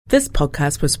This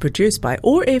podcast was produced by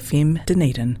OAR FM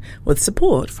Dunedin with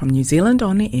support from New Zealand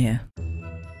On the Air.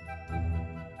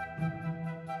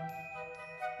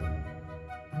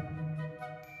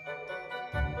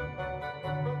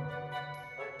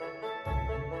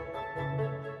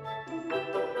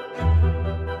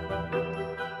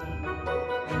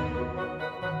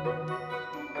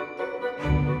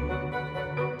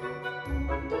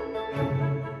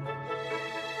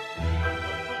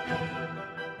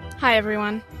 Hi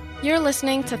everyone, you're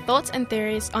listening to Thoughts and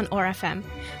Theories on OAR FM,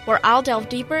 where I'll delve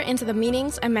deeper into the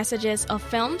meanings and messages of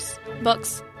films,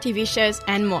 books, TV shows,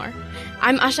 and more.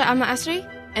 I'm Asha Amma Asri,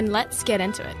 and let's get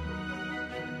into it.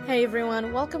 Hey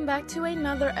everyone, welcome back to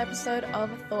another episode of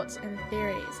Thoughts and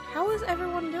Theories. How is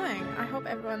everyone doing? I hope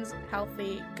everyone's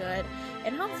healthy, good,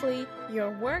 and hopefully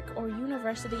your work or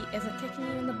university isn't kicking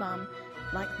you in the bum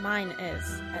like mine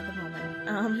is at the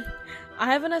moment. I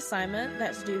have an assignment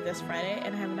that's due this Friday,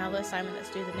 and I have another assignment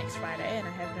that's due the next Friday, and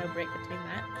I have no break between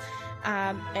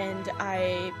that. And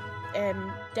I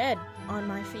am dead on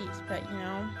my feet, but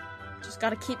just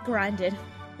gotta keep grinding,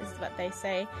 is what they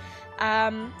say.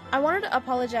 I wanted to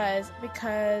apologize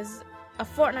because a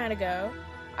fortnight ago,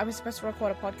 I was supposed to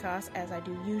record a podcast as I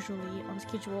do usually on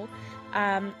schedule.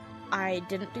 I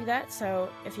didn't do that, so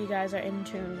if you guys are in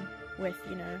tune with,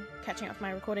 catching up with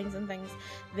my recordings and things,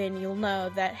 then you'll know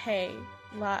that, hey,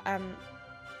 that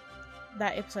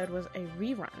episode was a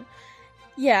rerun.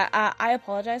 Yeah, I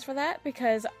apologize for that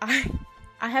because I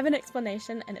have an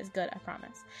explanation and it's good, I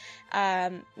promise.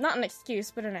 Not an excuse,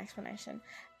 but an explanation.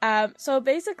 So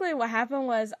basically what happened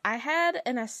was I had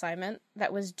an assignment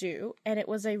that was due, and it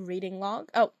was a reading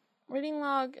log,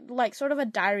 like sort of a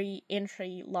diary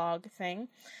entry log thing.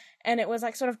 And it was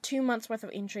like sort of 2 months worth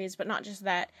of entries, but not just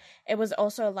that. It was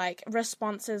also like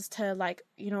responses to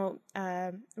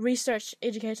research,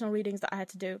 educational readings that I had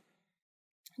to do,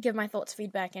 give my thoughts,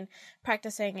 feedback, and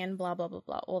practicing, and blah, blah, blah,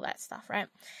 blah, all that stuff, right?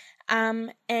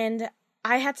 And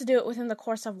I had to do it within the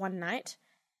course of one night.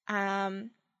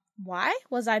 Why?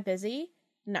 Was I busy?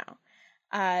 No.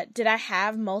 Did I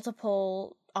have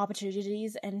multiple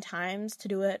opportunities and times to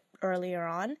do it earlier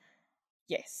on?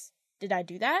 Yes. Did I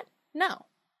do that? No.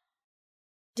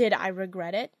 Did I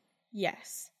regret it?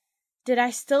 Yes. Did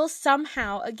I still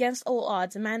somehow, against all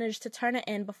odds, manage to turn it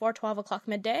in before 12 o'clock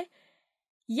midday?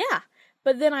 Yeah,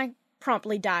 but then I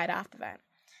promptly died after that.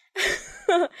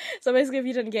 So basically, if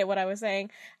you didn't get what I was saying,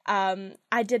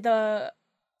 I did the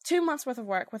 2 months worth of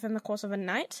work within the course of a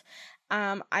night.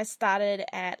 I started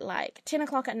at 10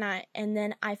 o'clock at night, and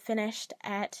then I finished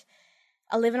at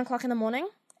 11 o'clock in the morning,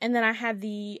 and then I had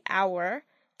the hour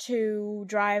to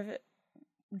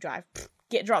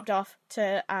get dropped off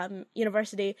to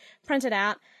university, print it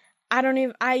out. I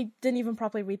didn't even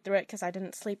properly read through it because I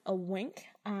didn't sleep a wink.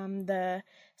 The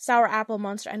sour apple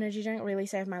Monster energy drink really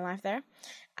saved my life there.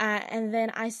 And then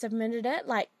I submitted it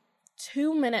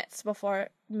 2 minutes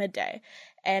before midday,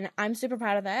 and I'm super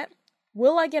proud of that.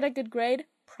 Will I get a good grade?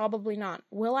 Probably not.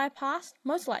 Will I pass?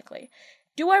 Most likely.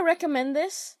 Do I recommend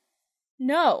this?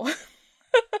 No.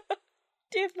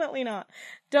 Definitely not.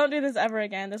 Don't do this ever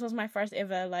again. This was my first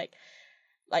ever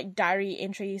diary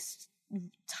entries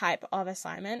type of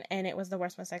assignment, and it was the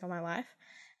worst mistake of my life.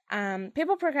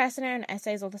 People procrastinate on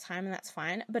essays all the time, and that's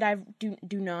fine, but I do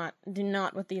not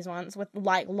with these ones, with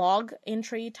log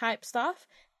entry type stuff.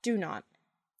 Do not.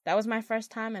 That was my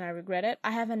first time, and I regret it.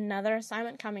 I have another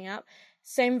assignment coming up,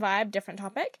 same vibe, different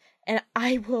topic, and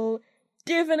I will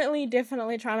definitely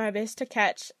try my best to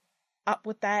catch up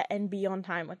with that and be on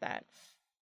time with that.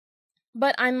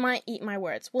 But I might eat my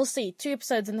words. We'll see. 2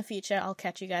 episodes in the future, I'll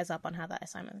catch you guys up on how that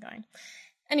assignment's going.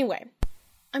 Anyway,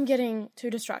 I'm getting too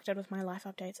distracted with my life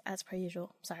updates, as per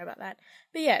usual. Sorry about that.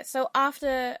 But yeah, so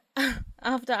after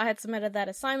I had submitted that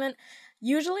assignment,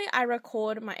 usually I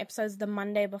record my episodes the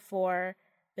Monday before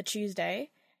the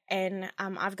Tuesday, and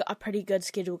I've got a pretty good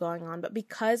schedule going on. But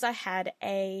because I had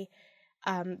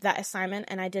that assignment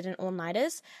and I did an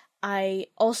all-nighters, I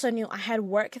also knew I had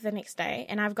work the next day,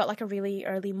 and I've got a really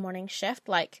early morning shift,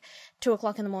 2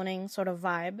 o'clock in the morning sort of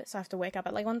vibe, so I have to wake up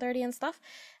at 1:30 and stuff.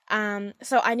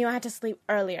 So I knew I had to sleep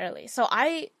early. So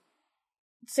I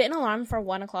set an alarm for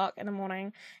 1 o'clock in the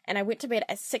morning, and I went to bed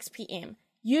at 6 p.m.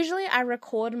 Usually I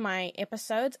record my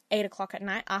episodes 8 o'clock at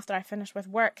night after I finish with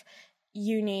work,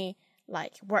 uni,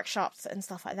 workshops and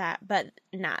stuff like that. But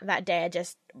nah, that day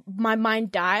my mind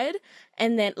died,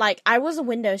 and then I was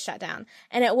Windows shut down,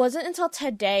 and it wasn't until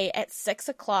today at 6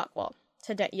 o'clock. Well,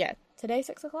 today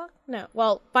 6 o'clock? No,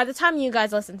 well, by the time you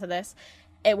guys listen to this,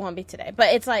 it won't be today,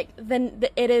 but it's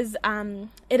it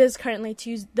is currently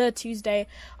the Tuesday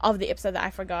of the episode that I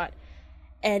forgot,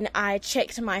 and I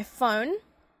checked my phone,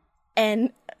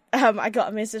 and I got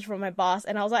a message from my boss,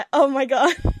 and I was like, oh my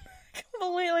god,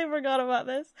 completely forgot about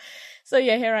this. So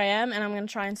yeah, here I am, and I'm going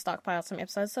to try and stockpile some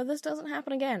episodes so this doesn't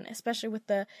happen again, especially with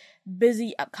the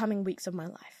busy upcoming weeks of my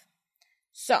life.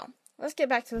 So, let's get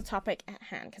back to the topic at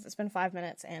hand, because it's been 5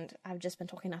 minutes, and I've just been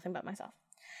talking nothing but myself.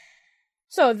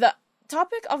 So, the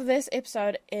topic of this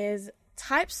episode is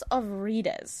types of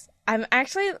readers. I'm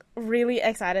actually really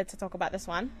excited to talk about this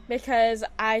one because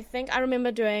I think I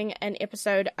remember doing an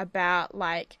episode about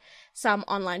like some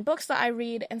online books that I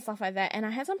read and stuff like that, and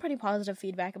I had some pretty positive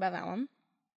feedback about that one.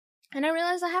 And I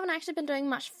realized I haven't actually been doing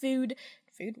much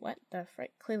what the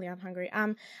frick? Clearly I'm hungry.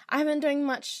 I haven't been doing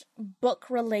much book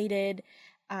related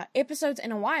episodes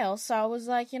in a while, so I was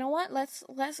like, you know what? Let's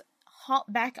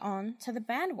hop back on to the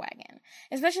bandwagon.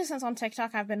 Especially since on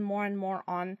TikTok I've been more and more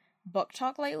on book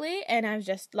talk lately, and I've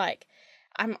just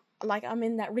I'm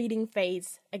in that reading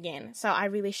phase again, so I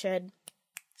really should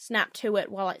snap to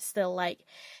it while it's still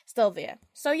there.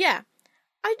 So yeah,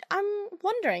 I'm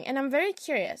wondering, and I'm very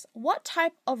curious, what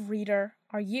type of reader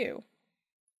are you?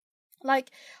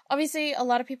 Like, obviously, a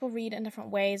lot of people read in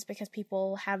different ways because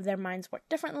people have their minds work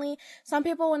differently. Some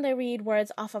people, when they read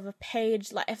words off of a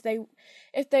page, like if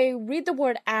they read the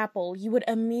word apple, you would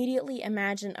immediately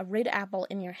imagine a red apple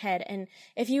in your head. And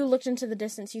if you looked into the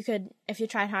distance, you could, if you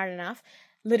tried hard enough,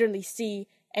 literally see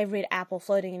a red apple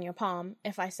floating in your palm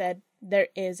if I said there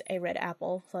is a red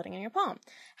apple floating in your palm.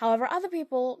 However, other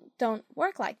people don't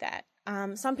work like that.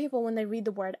 Some people, when they read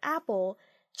the word apple,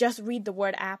 just read the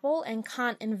word apple and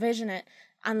can't envision it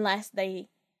unless they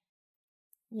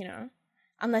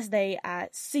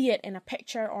see it in a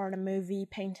picture or in a movie,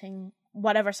 painting,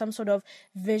 whatever, some sort of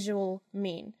visual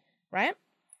mean, right?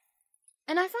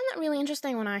 And I found that really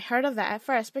interesting when I heard of that at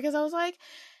first, because I was like,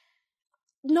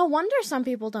 no wonder some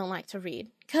people don't like to read.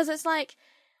 Because it's like,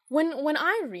 when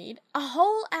I read, a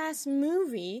whole ass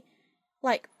movie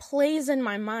plays in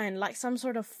my mind like some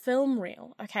sort of film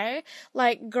reel, okay?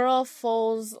 Like, girl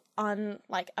falls on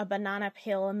a banana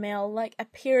peel, a male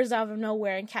appears out of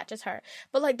nowhere and catches her.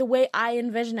 But the way I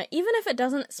envision it, even if it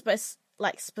doesn't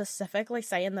specifically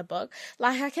say in the book,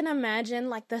 I can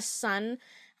imagine the sun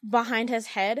behind his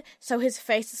head, so his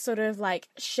face is sort of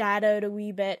shadowed a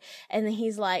wee bit, and then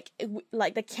he's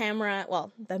the camera,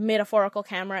 well, the metaphorical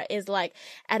camera is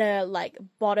at a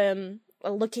bottom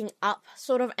looking up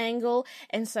sort of angle,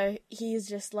 and so he's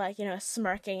just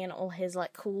smirking in all his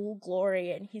cool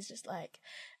glory, and he's just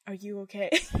are you okay?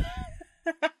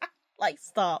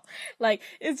 Stop.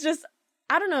 It's just,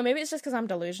 I don't know, maybe it's just because I'm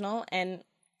delusional, and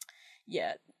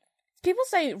yeah, people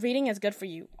say reading is good for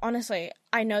you. Honestly,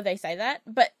 I know they say that,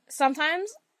 but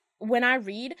sometimes when I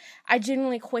read, I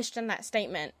genuinely question that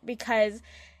statement, because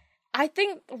I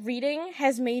think reading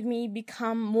has made me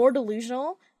become more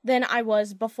delusional than I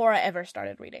was before I ever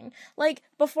started reading.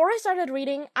 Before I started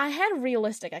reading, I had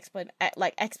realistic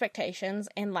expectations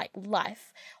in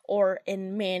life, or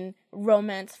in men,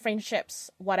 romance,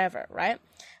 friendships, whatever, right?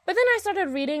 But then I started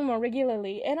reading more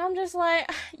regularly, and I'm just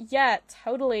yeah,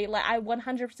 totally. I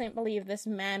 100% believe this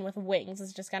man with wings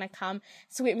is just gonna come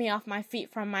sweep me off my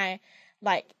feet from my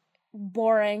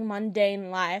boring, mundane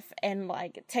life, and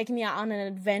take me out on an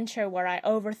adventure where I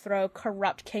overthrow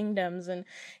corrupt kingdoms, and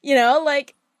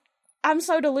I'm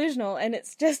so delusional, and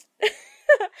it's just,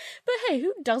 but hey,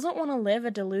 who doesn't want to live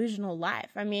a delusional life?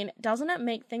 I mean, doesn't it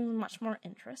make things much more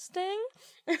interesting?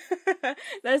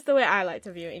 That's the way I like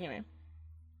to view it, anyway.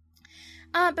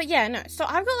 But yeah, no, so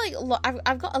I've got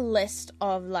I've got a list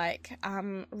of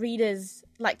readers,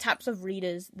 types of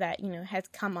readers that, has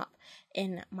come up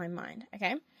in my mind,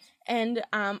 okay? And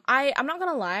I'm not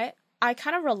gonna lie, I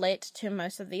kind of relate to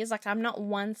most of these. I'm not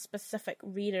one specific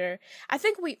reader. I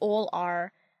think we all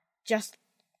are just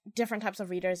different types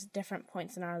of readers, different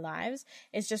points in our lives.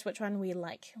 It's just which one we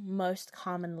most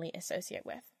commonly associate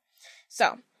with.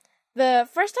 So, the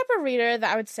first type of reader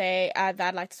that I would say that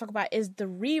I'd like to talk about is the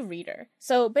rereader.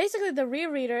 So basically, the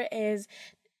rereader is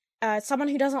someone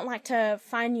who doesn't like to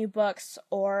find new books,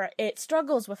 or it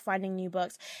struggles with finding new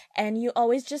books, and you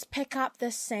always just pick up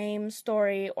the same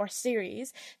story or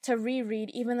series to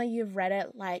reread, even though you've read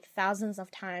it thousands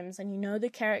of times, and you know the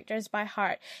characters by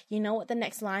heart, you know what the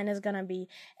next line is gonna be,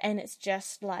 and it's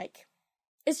just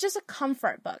a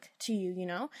comfort book to you,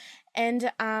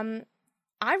 and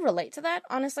I relate to that,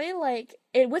 honestly,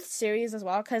 with series as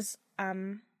well, because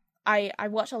I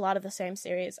watch a lot of the same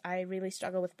series. I really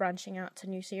struggle with branching out to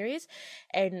new series,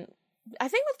 and I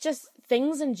think with just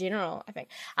things in general,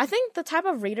 I think the type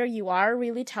of reader you are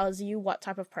really tells you what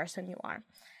type of person you are,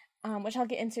 which I'll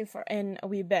get into in a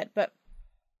wee bit. But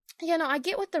I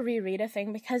get with the rereader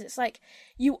thing, because it's like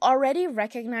you already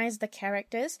recognize the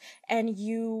characters and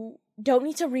you don't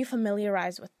need to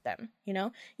refamiliarize with them,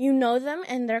 you know them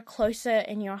and they're closer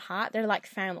in your heart. They're like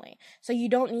family. So you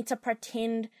don't need to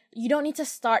pretend, you don't need to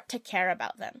start to care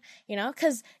about them,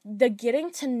 because the getting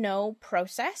to know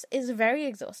process is very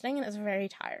exhausting and it's very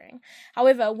tiring.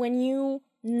 However, when you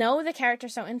know the character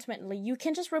so intimately, you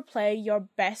can just replay your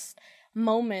best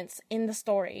moments in the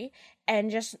story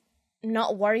and just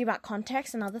not worry about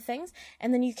context and other things,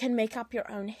 and then you can make up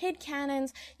your own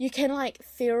headcanons. You can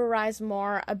theorize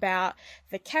more about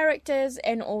the characters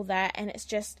and all that, and it's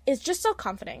just so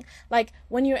comforting. Like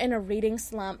when you're in a reading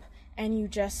slump and you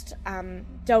just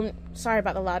don't, sorry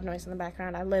about the loud noise in the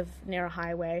background, I live near a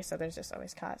highway, so there's just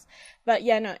always cars, but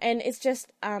yeah, no, and it's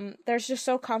just there's just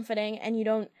so comforting, and you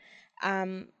don't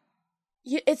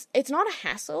it's not a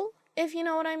hassle, if you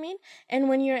know what I mean. And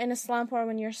when you're in a slump or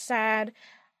when you're sad,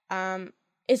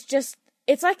 it's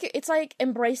like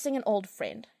embracing an old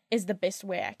friend is the best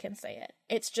way I can say it.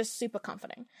 It's just super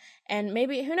comforting. And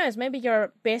maybe, who knows, maybe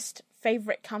your best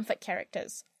favorite comfort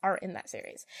characters are in that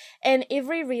series. And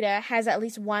every reader has at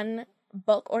least one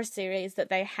book or series that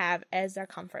they have as their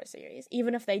comfort series,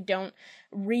 even if they don't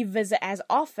revisit as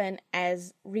often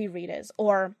as rereaders,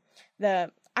 or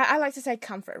I like to say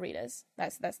comfort readers.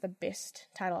 That's the best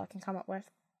title I can come up with.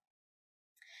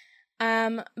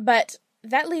 But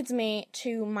that leads me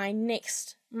to my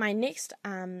next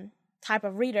type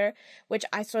of reader, which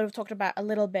I sort of talked about a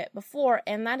little bit before,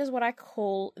 and that is what I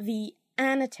call the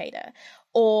annotator,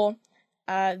 or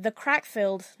the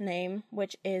Crackfield name,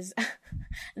 which is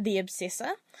the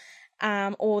obsessor,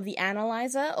 or the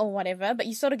analyzer, or whatever, but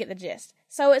you sort of get the gist.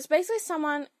 So it's basically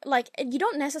someone, you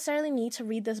don't necessarily need to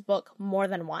read this book more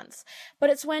than once, but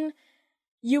it's when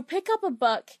you pick up a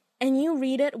book and you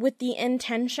read it with the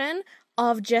intention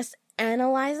of just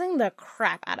analyzing the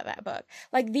crap out of that book.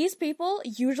 These people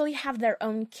usually have their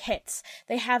own kits.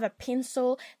 They have a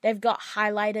pencil, they've got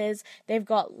highlighters, they've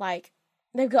got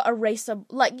eraser,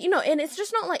 and it's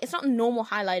just not it's not normal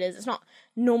highlighters, it's not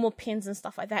normal pens and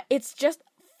stuff like that. It's just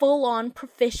full on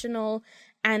professional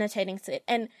annotating set.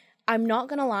 And I'm not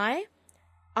gonna lie,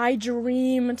 I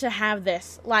dream to have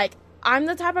this. I'm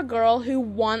the type of girl who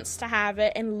wants to have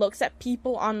it and looks at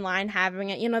people online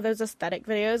having it. Those aesthetic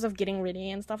videos of getting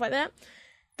ready and stuff like that.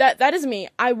 That is me.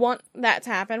 I want that to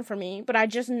happen for me, but I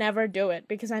just never do it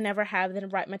because I never have the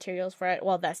right materials for it.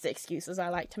 Well, that's the excuses I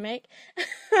like to make.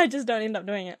 I just don't end up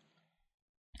doing it.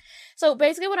 So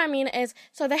basically what I mean is,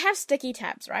 so they have sticky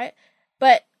tabs, right?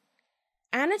 But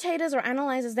annotators or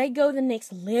analyzers, they go the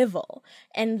next level,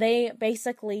 and they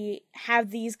basically have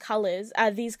these colors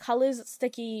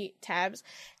sticky tabs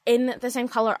in the same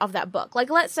color of that book.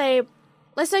 Let's say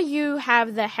you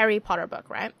have the Harry Potter book,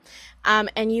 right?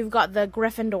 And you've got the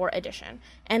Gryffindor edition,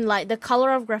 and the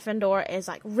color of Gryffindor is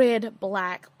red,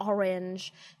 black,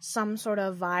 orange, some sort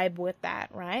of vibe with that,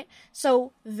 right?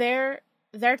 So their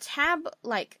tab,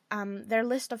 their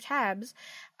list of tabs,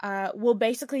 will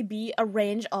basically be a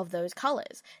range of those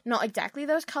colors. Not exactly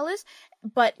those colors,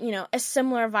 but, a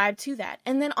similar vibe to that.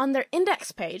 And then on their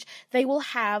index page, they will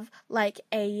have,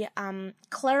 a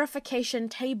clarification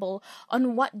table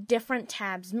on what different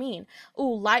tabs mean.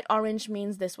 Ooh, light orange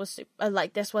means this was,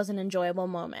 this was an enjoyable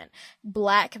moment.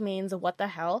 Black means what the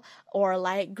hell? Or,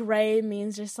 gray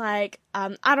means just, I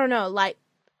don't know,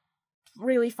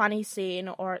 really funny scene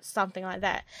or something like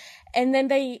that. And then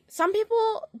some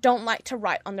people don't like to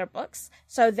write on their books,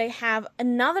 so they have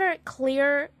another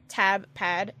clear tab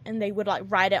pad, and they would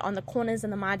write it on the corners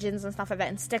and the margins and stuff like that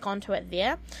and stick onto it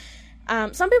there.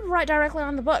 Some people write directly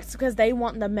on the books because they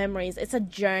want the memories. It's a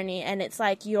journey, and it's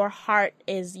your heart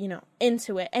is,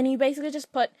 into it. And you basically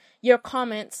just put your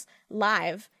comments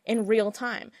live in real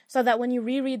time, so that when you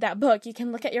reread that book, you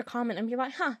can look at your comment and be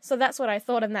like, so that's what I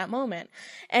thought in that moment.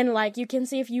 And you can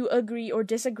see if you agree or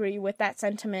disagree with that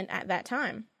sentiment at that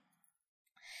time.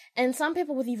 And some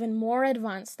people with even more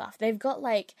advanced stuff, they've got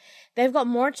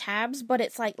more tabs, but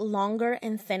it's longer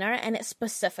and thinner, and it's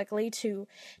specifically to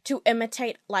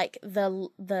imitate the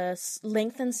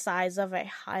length and size of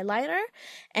a highlighter.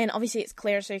 And obviously it's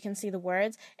clear so you can see the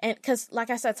words. And because, like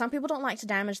I said, some people don't like to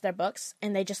damage their books,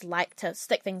 and they just like to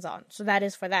stick things on. So that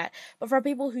is for that. But for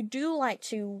people who do like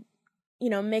to,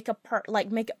 make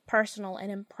it personal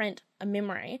and imprint a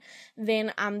memory,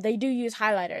 then they do use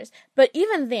highlighters. But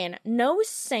even then, no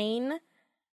sane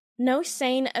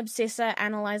obsessor,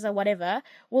 analyzer, whatever,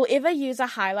 will ever use a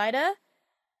highlighter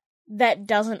that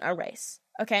doesn't erase.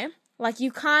 Okay? It's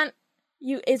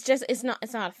not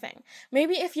a thing.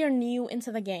 Maybe if you're new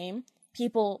into the game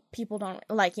people don't,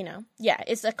 like, yeah,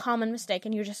 it's a common mistake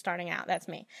and you're just starting out. That's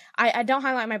me. I don't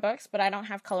highlight my books, but I don't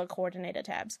have color coordinated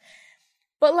tabs.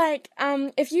 But, like,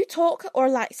 if you talk or,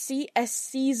 like, see a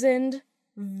seasoned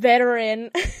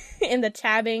veteran in the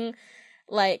tabbing,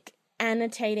 like,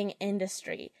 annotating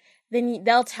industry, then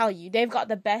they'll tell you they've got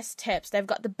the best tips, they've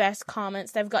got the best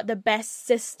comments, they've got the best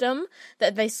system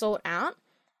that they sort out,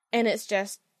 and it's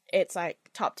like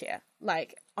top tier.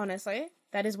 Like, honestly,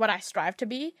 that is what I strive to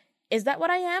be. Is that what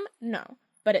I am? No,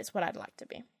 but it's what I'd like to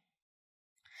be.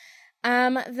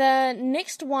 The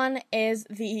next one is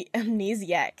the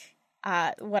amnesiac,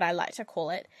 what I like to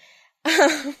call it.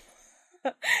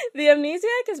 The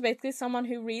amnesiac is basically someone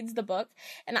who reads the book,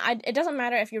 and it doesn't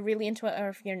matter if you're really into it or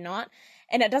if you're not,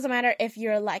 and it doesn't matter if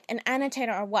you're, like, an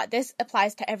annotator or what. This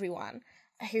applies to everyone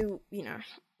who,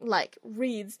 like,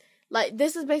 reads. Like,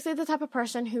 this is basically the type of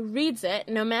person who reads it,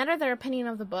 no matter their opinion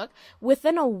of the book,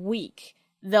 within a week,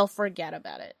 they'll forget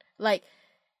about it. Like,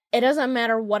 it doesn't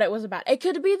matter what it was about. It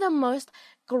could be the most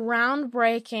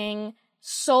groundbreaking,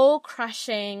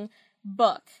 soul-crushing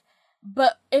book,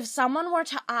 but if someone were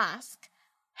to ask,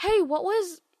 hey, what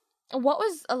was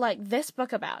like this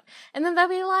book about? And then they'll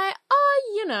be like,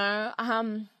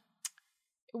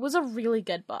 it was a really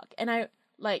good book. And I,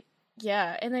 like,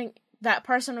 yeah. And then that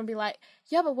person would be like,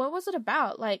 yeah, but what was it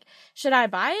about? Like, should I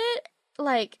buy it?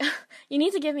 Like, you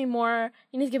need to give me more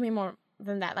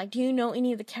than that. Like, do you know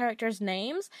any of the characters'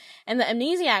 names? And the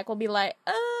amnesiac will be like,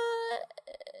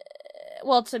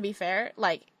 well, to be fair,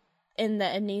 like, in the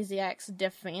amnesiac's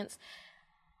defense,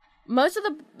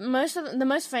 the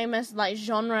most famous, like,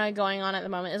 genre going on at the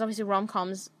moment is obviously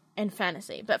rom-coms and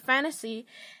fantasy. But fantasy,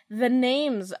 the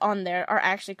names on there are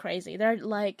actually crazy. They're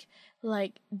like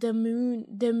Demuni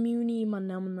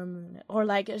Manamanamun, or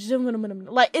like it's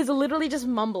literally just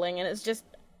mumbling, and it's just,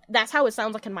 that's how it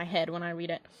sounds like in my head when I read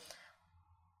it.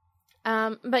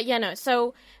 But yeah, no.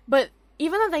 So, but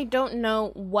even though they don't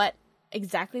know what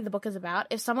exactly the book is about,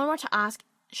 if someone were to ask,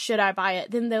 should I buy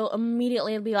it? Then they'll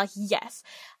immediately be like, yes.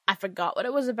 I forgot what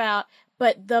it was about,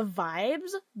 but the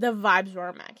vibes were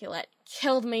immaculate.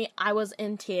 Killed me. I was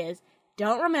in tears.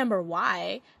 Don't remember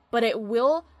why, but it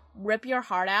will rip your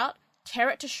heart out, tear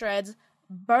it to shreds,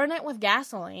 burn it with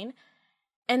gasoline,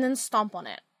 and then stomp on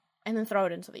it, and then throw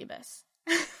it into the abyss.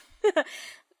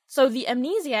 So the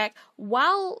amnesiac,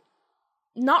 while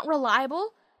not reliable,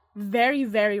 very,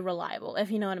 very reliable,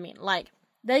 if you know what I mean. Like,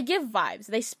 they give vibes.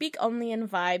 They speak only in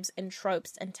vibes and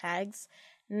tropes and tags,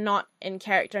 not in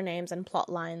character names and plot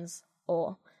lines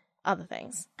or other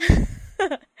things.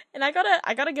 And I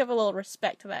gotta give a little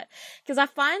respect to that, because I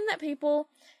find that people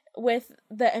with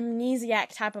the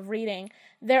amnesiac type of reading,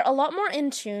 they're a lot more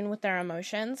in tune with their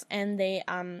emotions, and they're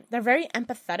very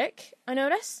empathetic, I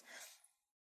notice.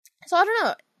 So I don't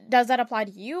know, does that apply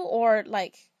to you, or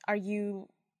like, are you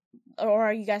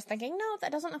guys thinking, no,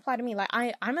 that doesn't apply to me? Like,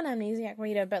 I'm an amnesiac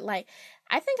reader, but like,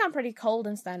 I think I'm pretty cold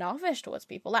and standoffish towards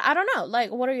people. Like, I don't know,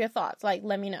 like, what are your thoughts? Like,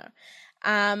 let me know.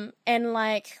 And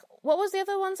like, what was the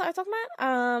other ones I was talking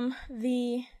about?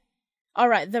 The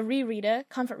rereader,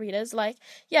 comfort readers. Like,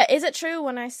 yeah, is it true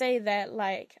when I say that,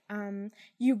 like,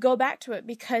 you go back to it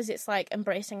because it's like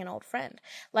embracing an old friend?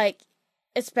 Like,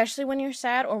 especially when you're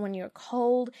sad or when you're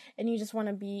cold and you just want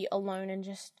to be alone and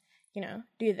just,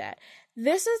 do that.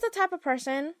 This is the type of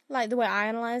person, like, the way I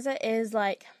analyze it is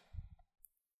like,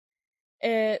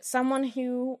 someone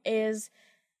who is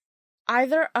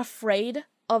either afraid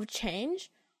of change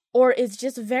or is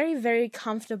just very, very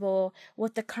comfortable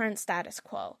with the current status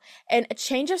quo. And a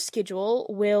change of schedule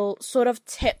will sort of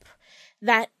tip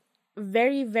that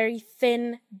very, very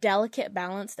thin, delicate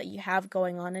balance that you have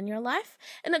going on in your life.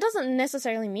 And it doesn't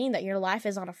necessarily mean that your life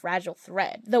is on a fragile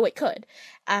thread, though it could.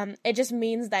 It just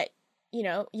means that,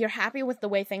 you're happy with the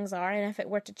way things are, and if it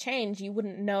were to change, you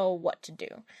wouldn't know what to do.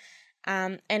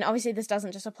 And obviously this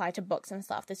doesn't just apply to books and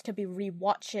stuff. This could be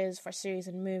rewatches for series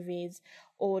and movies,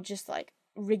 or just like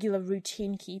regular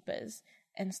routine keepers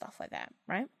and stuff like that,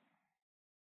 right?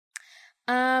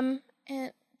 And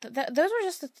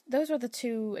those were the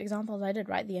two examples I did,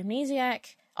 right? The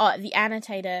amnesiac, the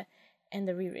annotator, and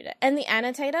the rereader. And the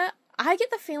annotator, I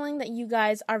get the feeling that you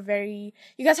guys have very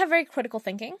critical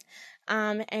thinking,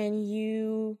 and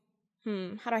you,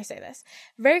 how do I say this?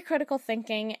 Very critical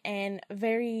thinking and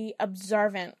very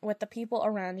observant with the people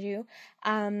around you.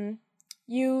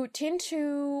 You tend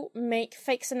to make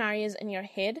fake scenarios in your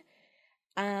head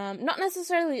not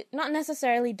necessarily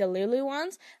Delulu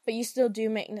ones, but you still do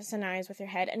make scenarios with your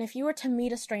head. And if you were to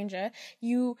meet a stranger,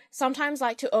 you sometimes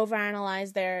like to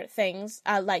overanalyze their things,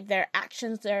 like their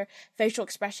actions, their facial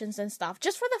expressions and stuff,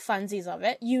 just for the funsies of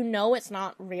it. You know it's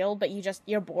not real, but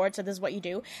you're bored, so this is what you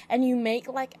do, and you make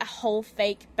like a whole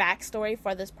fake backstory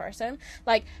for this person.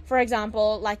 Like, for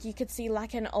example, like you could see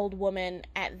like an old woman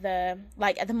at the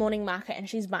morning market, and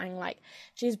she's buying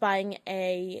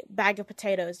a bag of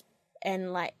potatoes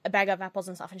and like a bag of apples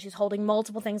and stuff, and she's holding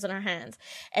multiple things in her hands,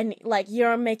 and like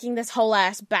you're making this whole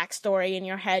ass backstory in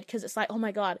your head, because it's like, oh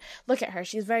my god, look at her,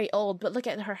 she's very old, but look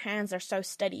at her hands, they're so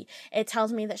steady. It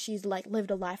tells me that she's like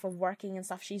lived a life of working and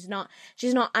stuff. She's not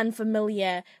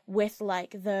unfamiliar with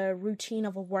like the routine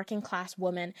of a working class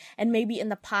woman, and maybe in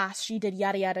the past she did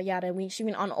yada yada yada, and she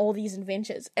went on all these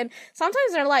adventures, and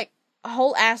sometimes they're like a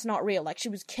whole ass not real, like she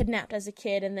was kidnapped as a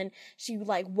kid and then she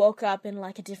like woke up in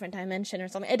like a different dimension or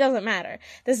something. It doesn't matter.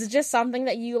 This is just something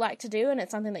that you like to do, and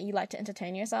it's something that you like to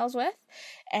entertain yourselves with.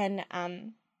 And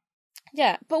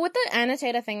yeah, but with the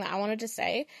annotator thing that I wanted to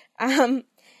say,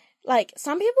 like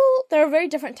some people, there are very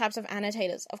different types of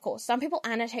annotators, of course. Some people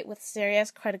annotate with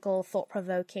serious, critical,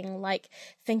 thought-provoking, like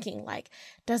thinking, like,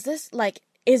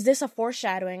 is this a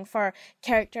foreshadowing for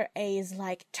character A's,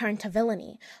 like, turn to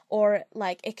villainy? Or,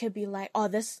 like, it could be like, oh,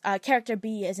 this character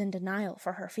B is in denial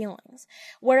for her feelings.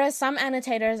 Whereas some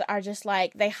annotators are just,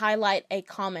 like, they highlight a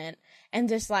comment and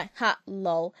just, like, ha,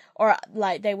 lol. Or,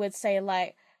 like, they would say,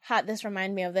 like, ha, this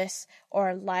remind me of this.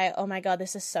 Or, like, oh my god,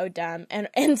 this is so dumb.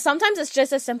 And sometimes it's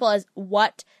just as simple as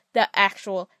what the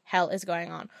actual hell is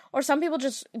going on. Or some people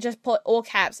just put all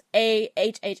caps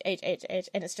A-H-H-H-H-H,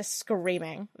 and it's just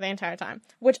screaming the entire time,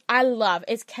 which I love.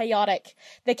 It's chaotic.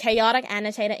 The chaotic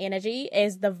annotator energy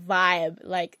is the vibe.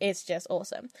 Like, it's just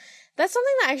awesome. That's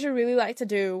something that I actually really like to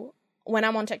do when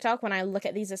I'm on TikTok, when I look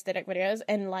at these aesthetic videos,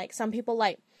 and like some people,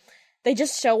 like, they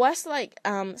just show us like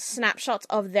snapshots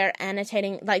of their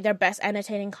annotating, like their best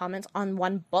annotating comments on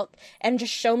one book, and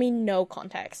just show me no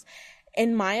context.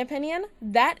 In my opinion,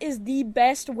 that is the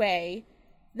best way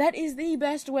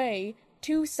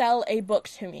to sell a book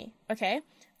to me, okay?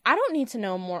 I don't need to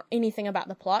know anything about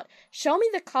the plot. Show me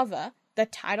the cover, the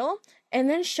title, and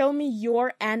then show me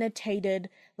your annotated,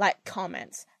 like,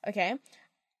 comments, okay?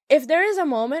 If there is a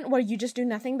moment where you just do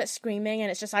nothing but screaming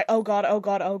and it's just like, oh god, oh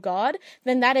god, oh god,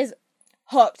 then that is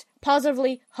hooked,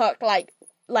 positively hooked, like,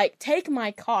 take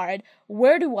my card,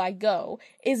 where do I go?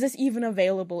 Is this even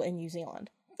available in New Zealand?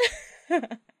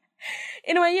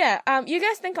 Anyway, yeah, you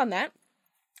guys think on that.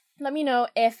 Let me know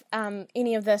if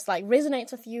any of this like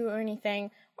resonates with you or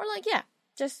anything, or like, yeah,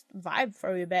 just vibe for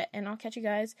a wee bit, and I'll catch you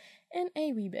guys in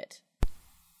a wee bit.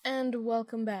 And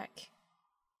welcome back.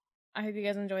 I hope you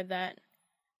guys enjoyed that.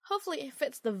 Hopefully it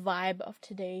fits the vibe of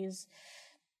today's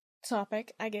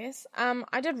topic, I guess.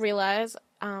 I did realize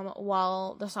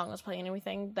while the song was playing and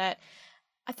everything that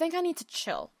I think I need to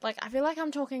chill. Like, I feel like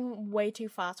I'm talking way too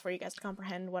fast for you guys to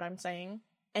comprehend what I'm saying.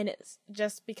 And it's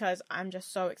just because I'm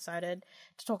just so excited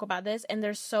to talk about this. And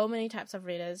there's so many types of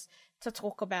readers to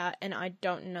talk about. And I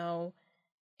don't know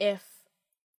if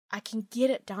I can get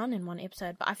it done in one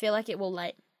episode. But I feel like it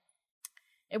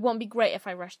won't be great if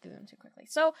I rush through them too quickly.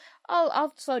 So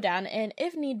I'll slow down. And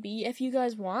if need be, if you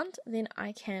guys want, then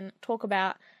I can talk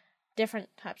about different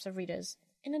types of readers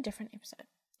in a different episode.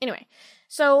 Anyway,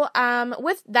 so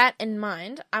with that in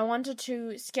mind, I wanted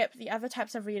to skip the other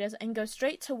types of readers and go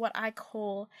straight to what I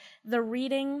call the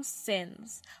reading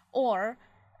sins, or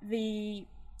the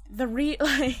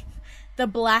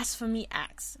blasphemy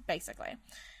acts, basically.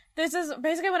 This is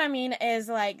basically what I mean is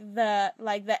like the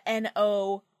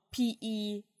NOPE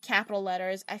capital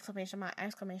letters, exclamation mark,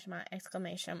 exclamation mark,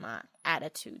 exclamation mark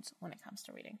attitudes when it comes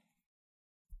to reading.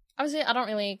 Obviously, I don't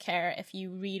really care if you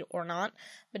read or not,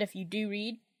 but if you do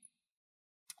read,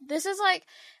 this is like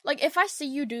if I see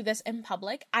you do this in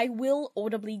public, I will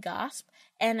audibly gasp,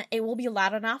 and it will be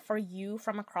loud enough for you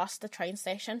from across the train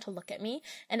station to look at me,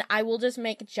 and I will just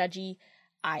make judgy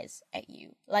eyes at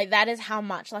you. Like, that is how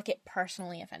much, like, it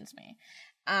personally offends me.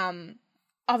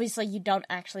 Obviously, you don't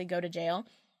actually go to jail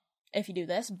if you do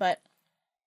this, but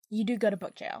you do go to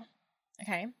book jail,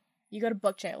 okay? You go to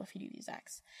book jail if you do these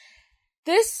acts.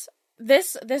 This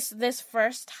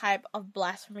first type of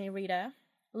blasphemy reader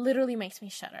literally makes me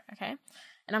shudder, okay?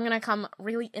 And I'm gonna come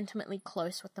really intimately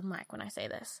close with the mic when I say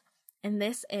this. And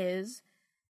this is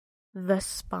the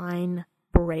spine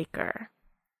breaker.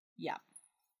 Yep,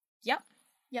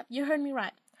 you heard me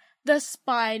right. The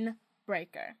spine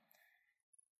breaker.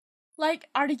 Like,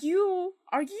 are you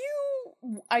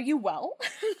well?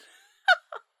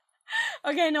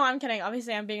 Okay, no, I'm kidding.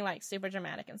 Obviously, I'm being, like, super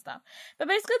dramatic and stuff. But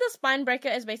basically, the spine breaker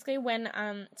is basically when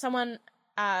someone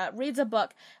reads a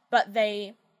book, but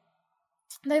they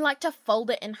like to fold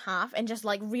it in half and just,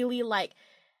 like, really, like,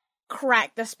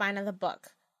 crack the spine of the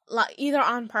book. Like, either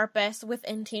on purpose, with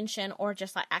intention, or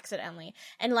just, like, accidentally.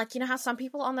 And, like, you know how some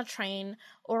people on the train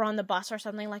or on the bus or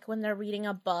something, like, when they're reading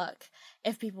a book,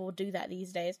 if people do that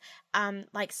these days,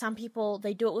 like, some people,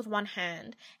 they do it with one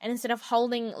hand, and instead of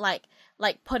holding, like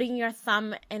putting your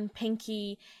thumb and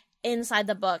pinky inside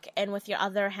the book and with your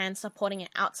other hand supporting it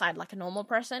outside like a normal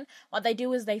person, what they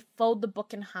do is they fold the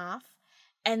book in half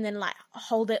and then, like,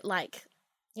 hold it, like,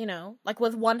 you know, like,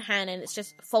 with one hand, and it's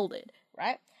just folded,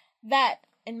 right? That,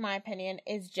 in my opinion,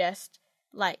 is just,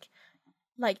 like,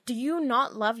 do you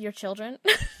not love your children?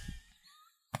 Okay,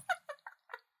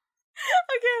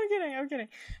 I'm kidding.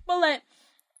 But, like,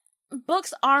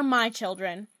 books are my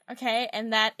children, okay?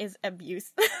 And that is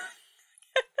abuse.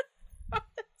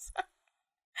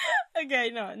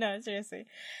 Okay, no, seriously.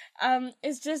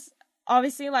 It's just,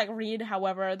 obviously, like, read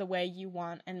however the way you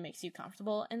want and makes you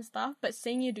comfortable and stuff, but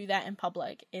seeing you do that in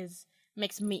public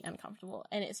makes me uncomfortable,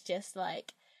 and it's just,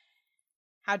 like,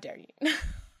 how dare you?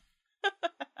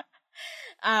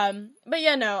 But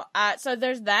yeah, no, so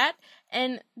there's that,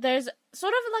 and there's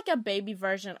sort of like a baby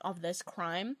version of this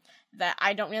crime that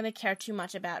I don't really care too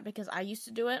much about because I used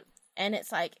to do it, and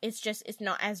it's like, it's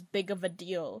not as big of a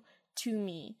deal to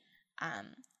me.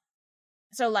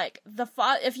 So, like,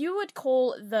 if you would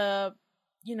call the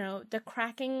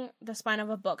cracking the spine of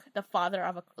a book the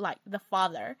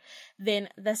father, then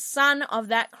the son of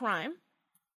that crime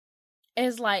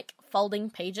is, like, folding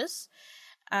pages,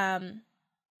 and,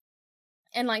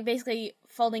 like, basically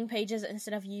folding pages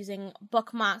instead of using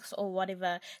bookmarks or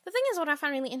whatever. The thing is, what I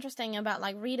find really interesting about,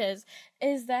 like, readers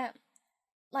is that,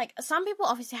 like, some people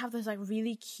obviously have those, like,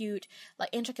 really cute, like,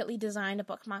 intricately designed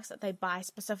bookmarks that they buy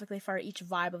specifically for each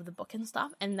vibe of the book and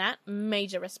stuff, and that,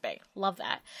 major respect, love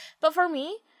that. But for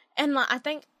me, and, like, I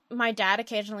think my dad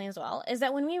occasionally as well, is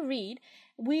that when we read,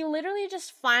 we literally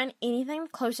just find anything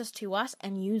closest to us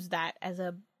and use that as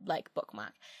a, like,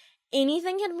 bookmark.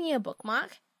 Anything can be a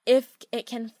bookmark if it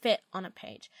can fit on a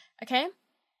page, okay?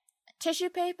 Tissue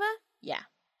paper? Yeah.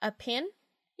 A pen?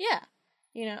 Yeah.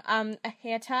 You know, a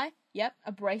hair tie? Yep.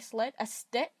 A bracelet? A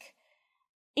stick?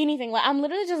 Anything. Like, I'm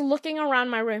literally just looking around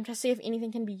my room to see if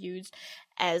anything can be used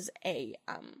as a,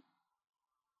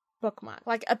 bookmark.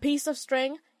 Like, a piece of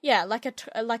string? Yeah. Like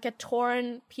a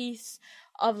torn piece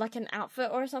of, like, an outfit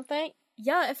or something?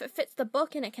 Yeah, if it fits the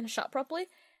book and it can shut properly,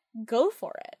 go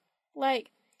for it. Like,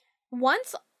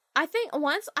 once I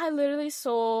literally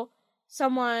saw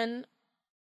someone,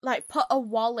 like, put a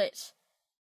wallet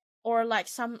or, like,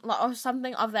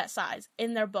 something of that size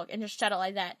in their book and just shut it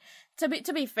like that.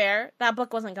 To be fair, that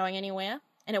book wasn't going anywhere,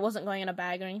 and it wasn't going in a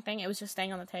bag or anything. It was just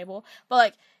staying on the table. But,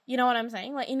 like, you know what I'm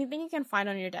saying? Like, anything you can find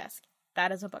on your desk,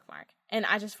 that is a bookmark. And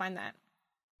I just find that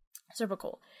super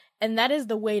cool. And that is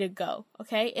the way to go,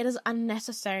 okay? It is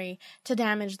unnecessary to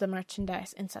damage the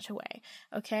merchandise in such a way,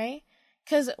 okay?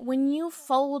 Because when you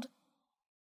fold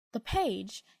the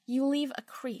page, you leave a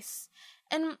crease.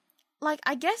 And, like,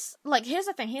 I guess, like, here's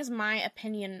the thing. Here's my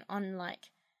opinion on,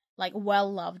 like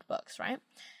well-loved books, right?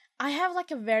 I have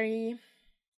very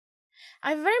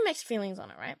mixed feelings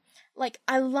on it, right? Like,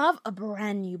 I love a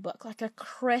brand new book, like a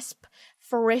crisp,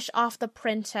 fresh off the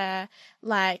printer,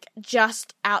 like,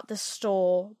 just out the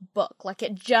store book. Like,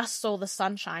 it just saw the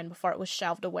sunshine before it was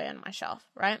shelved away on my shelf,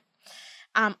 right?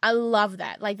 I love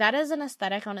that. Like, that is an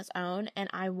aesthetic on its own, and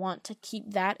I want to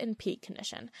keep that in peak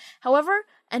condition. However,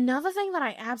 another thing that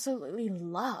I absolutely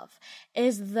love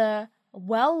is the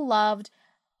well-loved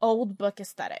old book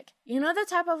aesthetic. You know, the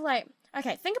type of, like,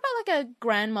 okay, think about, like, a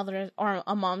grandmother or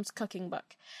a mom's cooking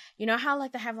book. You know how,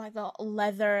 like, they have, like, the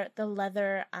leather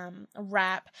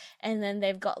wrap, and then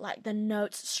they've got, like, the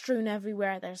notes strewn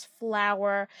everywhere. There's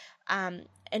flour,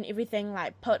 and everything,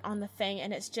 like, put on the thing,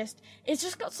 and it's just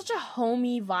got such a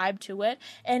homey vibe to it,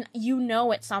 and you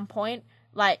know at some point,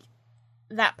 like,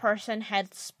 that person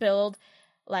had spilled,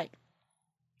 like,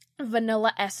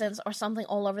 vanilla essence or something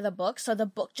all over the book, so the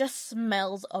book just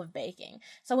smells of baking.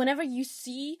 So whenever you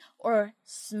see or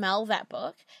smell that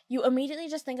book, you immediately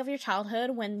just think of your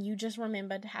childhood when you just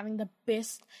remembered having the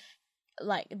best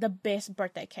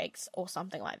birthday cakes or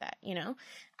something like that, you know?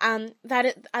 I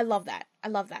love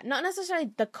that. Not necessarily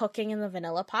the cooking and the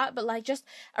vanilla part, but, like, just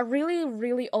a really,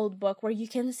 really old book where you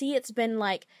can see it's been,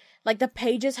 like the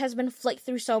pages has been flicked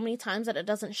through so many times that it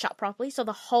doesn't shut properly, so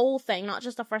the whole thing, not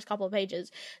just the first couple of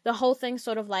pages, the whole thing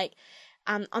sort of, like,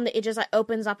 on the edges, like,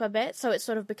 opens up a bit, so it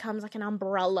sort of becomes, like, an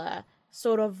umbrella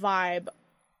sort of vibe.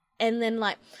 And then,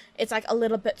 like, it's, like, a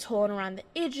little bit torn around the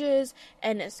edges,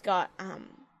 and it's got,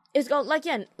 It's got, like,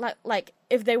 yeah, like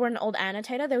if they were an old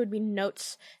annotator, there would be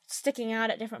notes sticking out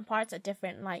at different parts, at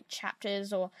different, like,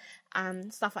 chapters or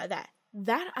stuff like that.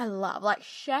 That I love. Like,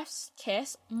 chef's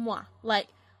kiss, mwah. Like,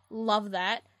 love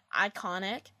that.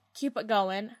 Iconic. Keep it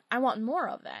going. I want more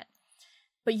of that.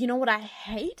 But you know what I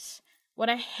hate? What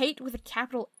I hate with a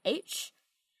capital H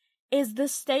is the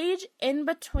stage in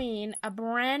between a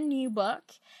brand new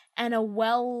book and a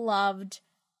well-loved,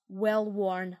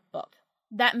 well-worn book.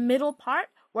 That middle part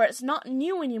where it's not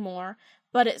new anymore,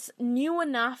 but it's new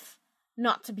enough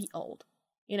not to be old,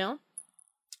 you know?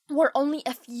 Where only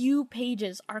a few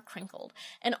pages are crinkled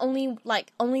and only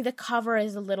the cover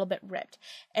is a little bit ripped,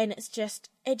 and it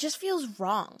just feels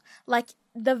wrong. Like,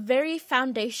 the very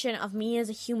foundation of me as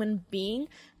a human being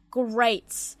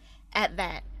grates at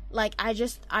that. Like, I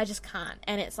just can't,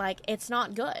 and it's like, it's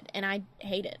not good, and I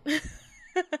hate it.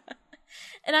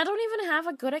 And I don't even have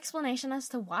a good explanation as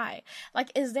to why.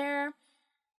 Like,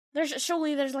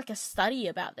 surely there's like a study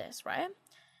about this, right?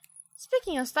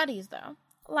 Speaking of studies, though,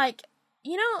 like,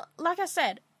 you know, like I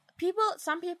said,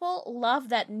 some people love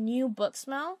that new book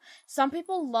smell. Some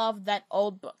people love that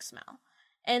old book smell.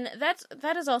 And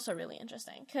that is also really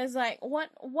interesting. Because, like,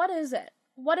 what is it?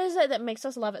 What is it that makes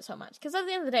us love it so much? Because at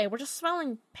the end of the day, we're just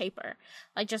smelling paper.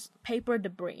 Like, just paper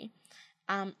debris.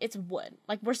 It's wood.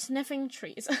 Like, we're sniffing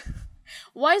trees.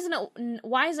 Why is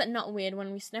it not weird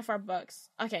when we sniff our books?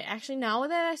 Okay, actually, now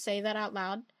that I say that out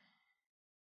loud,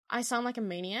 I sound like a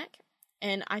maniac,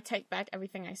 and I take back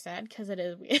everything I said, because it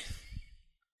is weird.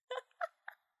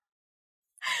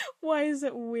 Why is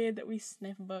it weird that we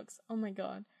sniff books? Oh my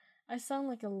god. I sound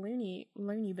like a loony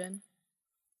bin.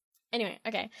 Anyway,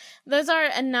 okay. Those are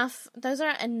enough,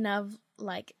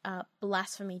 like,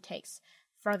 blasphemy takes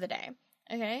for the day.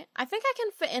 Okay? I think I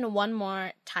can fit in one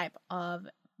more type of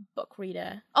book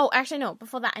reader. Oh, actually, no.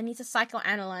 Before that, I need to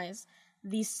psychoanalyze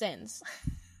these sins.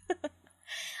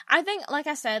 I think, like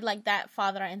I said, like that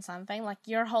father and son thing, like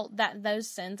those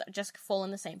sins just fall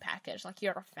in the same package. Like,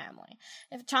 you're a family.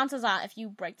 Chances are, if you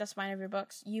break the spine of your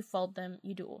books, you fold them,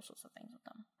 you do all sorts of things with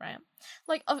them, right?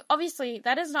 Like, obviously,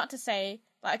 that is not to say,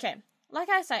 like, okay, like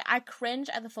I say, I cringe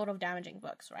at the thought of damaging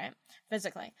books, right?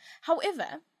 Physically.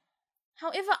 However,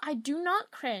 I do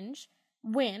not cringe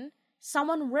when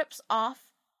someone rips off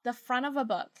the front of a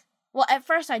book. Well, at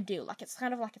first I do. Like, it's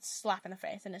kind of like a slap in the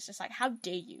face, and it's just like, how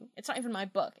dare you? It's not even my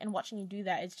book, and watching you do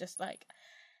that is just, like,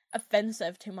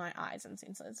 offensive to my eyes and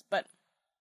senses. But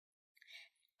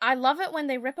I love it when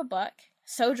they rip a book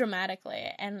so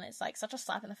dramatically, and it's, like, such a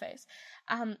slap in the face.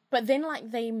 But then,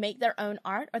 like, they make their own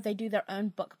art, or they do their own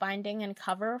book binding and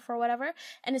cover for whatever,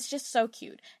 and it's just so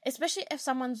cute. Especially if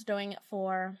someone's doing it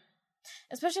for,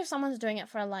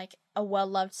 like, a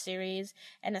well-loved series,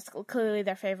 and it's clearly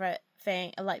their favorite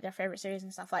thing, like their favorite series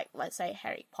and stuff, like, let's say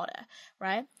Harry Potter,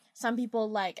 right? Some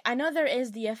people, like, I know there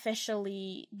is the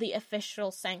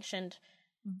official sanctioned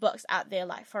books out there,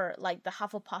 like, for, like, the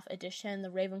Hufflepuff edition, the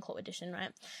Ravenclaw edition,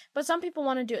 right? But some people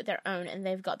want to do it their own, and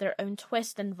they've got their own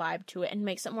twist and vibe to it, and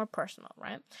makes it more personal,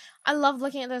 right? I love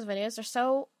looking at those videos.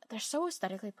 They're so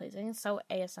aesthetically pleasing, and so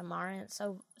ASMR, and it's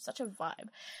such a vibe.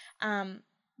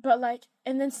 But, like,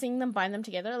 and then seeing them bind them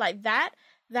together, like, that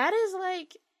is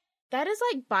like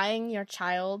buying your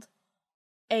child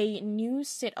a new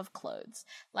set of clothes.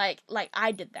 Like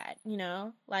I did that, you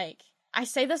know? Like, I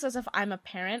say this as if I'm a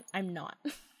parent. I'm not.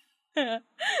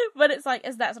 But it's like,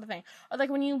 it's that sort of thing. Or, like,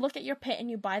 when you look at your pet and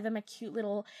you buy them a cute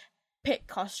little pet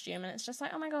costume, and it's just like,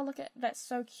 oh my god, look at that's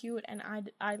so cute, and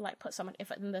I like put so much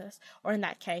effort in this, or in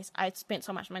that case, I spent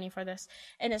so much money for this,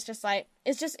 and it's just like,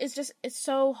 it's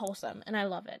so wholesome, and I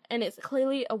love it, and it's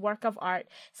clearly a work of art.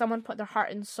 Someone put their heart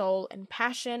and soul and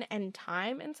passion and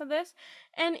time into this,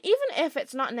 and even if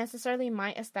it's not necessarily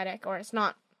my aesthetic, or it's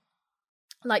not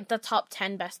like the top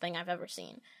 10 best thing I've ever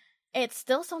seen, it's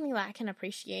still something that I can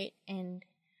appreciate and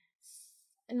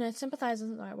sympathize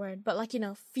isn't the right word, but, like, you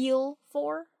know, feel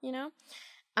for, you know?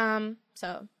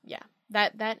 So, yeah,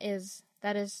 that is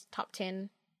top 10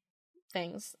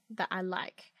 things that I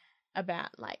like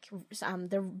about, like,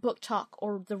 the book talk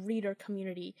or the reader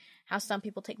community, how some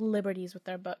people take liberties with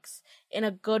their books in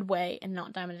a good way and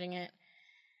not damaging it.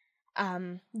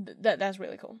 That's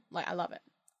really cool. Like, I love it.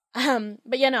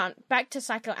 But yeah, no, back to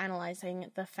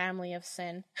psychoanalyzing the family of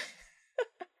sin.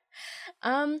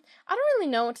 I don't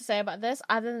really know what to say about this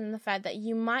other than the fact that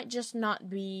you might not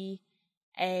be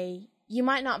a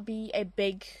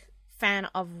big fan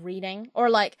of reading,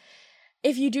 or, like,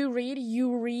 if you do read,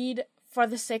 you read for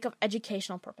the sake of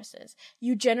educational purposes.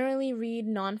 You generally read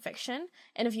nonfiction,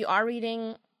 and if you are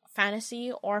reading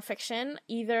fantasy or fiction,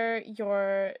 either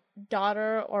your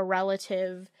daughter or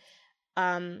relative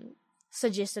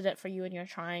suggested it for you and you're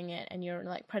trying it and you're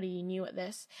like pretty new at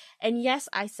this. And yes,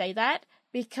 I say that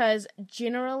because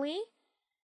generally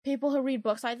people who read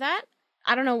books like that,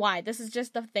 I don't know why, this is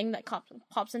just the thing that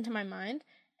pops into my mind,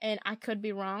 and I could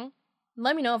be wrong.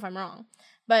 Let me know if I'm wrong.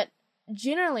 But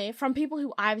generally, from people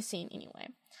who I've seen anyway,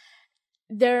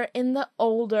 they're in the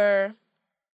older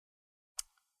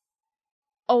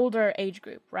age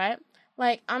group, right?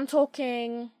 Like I'm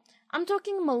talking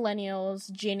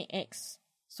millennials, Gen X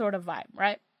sort of vibe,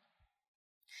 right?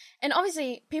 And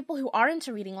obviously people who are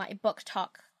into reading, like book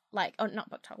talk, like, oh, not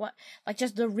book talk, what? Like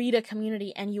just the reader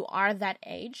community, and you are that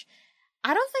age,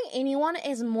 I don't think anyone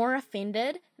is more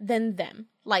offended than them.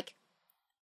 Like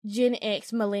Gen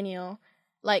X, millennial,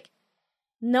 like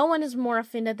no one is more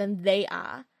offended than they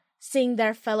are seeing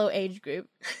their fellow age group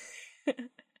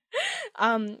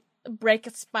break a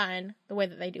spine the way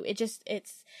that they do.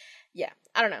 Yeah,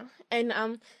 I don't know.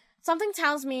 And something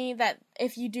tells me that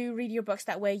if you do read your books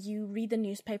that way, you read the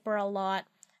newspaper a lot,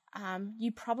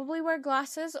 you probably wear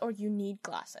glasses or you need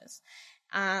glasses.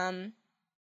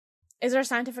 Is there a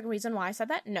scientific reason why I said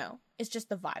that? No. It's just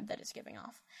the vibe that it's giving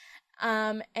off.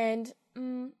 I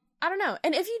don't know.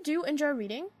 And if you do enjoy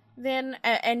reading, then,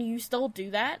 and you still do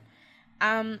that,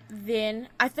 then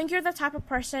I think you're the type of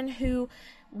person who,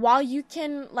 while you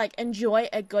can, like, enjoy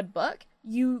a good book,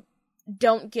 you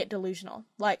don't get delusional.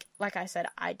 Like I said,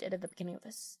 I did at the beginning of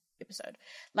this episode.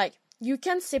 Like, you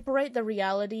can separate the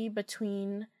reality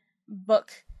between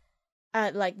book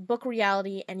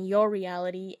reality and your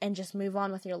reality and just move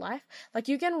on with your life. Like,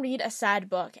 you can read a sad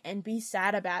book and be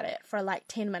sad about it for, like,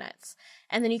 10 minutes,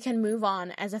 and then you can move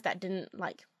on as if that didn't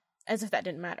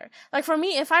matter. Like, for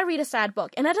me, if I read a sad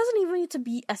book, and it doesn't even need to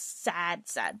be a sad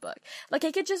book. Like,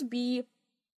 it could just be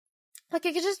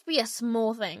a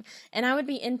small thing, and I would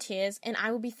be in tears, and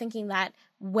I would be thinking that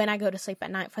when I go to sleep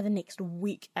at night for the next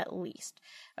week at least.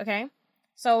 Okay?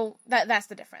 So that's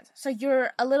the difference. So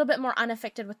you're a little bit more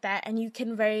unaffected with that, and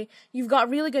you've got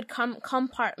really good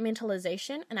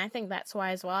compartmentalization, and I think that's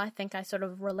why as well. I think I sort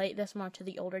of relate this more to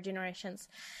the older generations,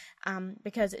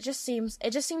 because it just seems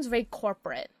very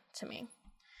corporate to me.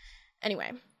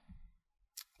 Anyway,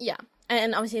 yeah.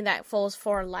 And obviously that falls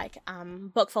for, like,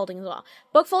 book folding as well.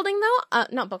 Book folding, though,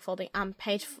 not book folding,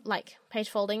 page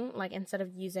folding, like, instead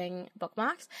of using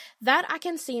bookmarks, that I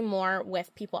can see more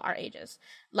with people our ages.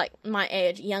 Like, my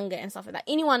age, younger, and stuff like that.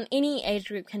 Any age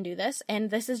group can do this, and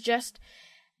this is just,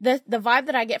 the vibe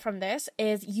that I get from this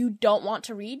is you don't want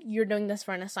to read, you're doing this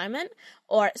for an assignment,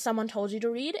 or someone told you to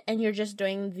read, and you're just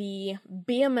doing the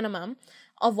bare minimum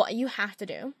of what you have to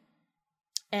do,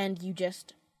 and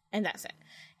that's it.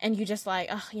 And you just like,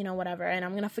 oh, you know, whatever, and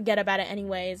I'm gonna forget about it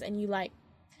anyways, and you, like,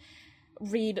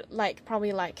 read, like,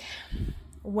 probably, like,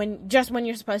 when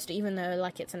you're supposed to, even though,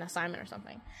 like, it's an assignment or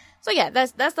something. So yeah,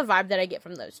 that's the vibe that I get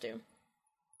from those two.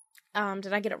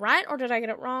 Did I get it right, or did I get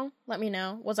it wrong? Let me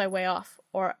know. Was I way off,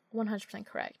 or 100%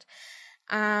 correct?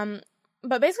 But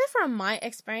basically from my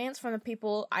experience, from the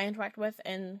people I interact with,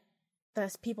 and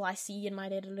the people I see in my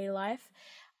day-to-day life,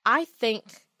 I think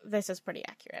this is pretty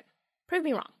accurate. Prove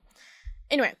me wrong.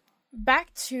 Anyway,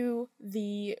 back to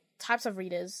the types of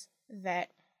readers that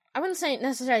I wouldn't say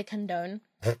necessarily condone,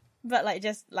 but, like,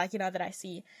 just, like, you know, that I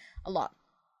see a lot.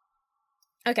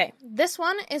 Okay, this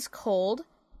one is called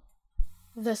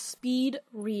the speed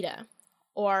reader,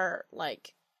 or,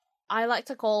 like, I like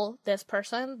to call this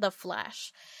person the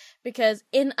Flash, because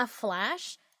in a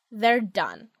flash, they're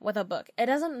done with a book. It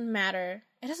doesn't matter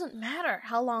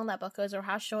how long that book is or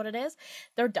how short it is,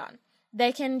 they're done.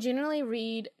 They can generally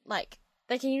read, like,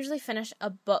 they can usually finish a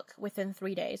book within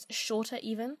 3 days, shorter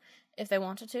even, if they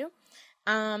wanted to.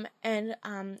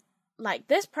 Like,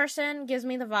 this person gives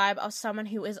me the vibe of someone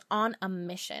who is on a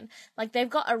mission. Like, they've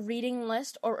got a reading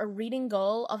list or a reading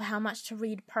goal of how much to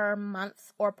read per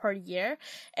month or per year,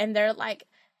 and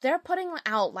they're putting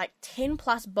out, like, 10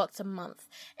 plus books a month,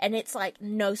 and it's, like,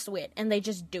 no sweat, and they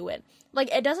just do it.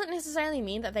 Like, it doesn't necessarily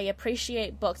mean that they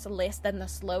appreciate books less than the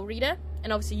slow reader,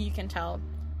 and obviously you can tell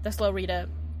the slow reader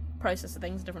processes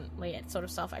things differently. It's sort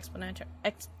of self-explanatory.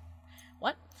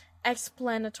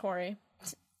 Explanatory.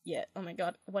 Yeah, oh my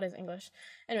god, what is English?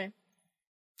 Anyway.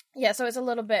 Yeah, so it's a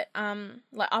little bit,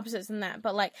 like, opposites in that,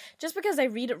 but, like, just because they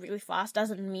read it really fast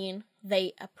doesn't mean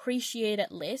they appreciate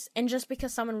it less, and just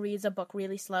because someone reads a book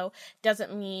really slow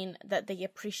doesn't mean that they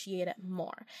appreciate it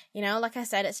more, you know? Like I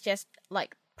said, it's just,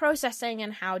 like, processing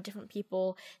and how different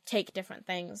people take different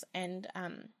things, and,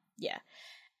 yeah.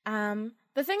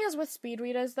 The thing is with speed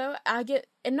readers, though, I get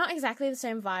not exactly the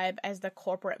same vibe as the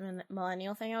corporate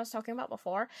millennial thing I was talking about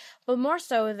before, but more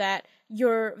so that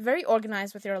you're very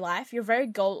organized with your life, you're very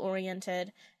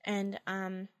goal-oriented, and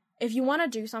if you want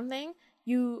to do something,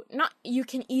 you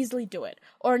can easily do it,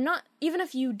 or not, even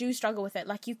if you do struggle with it,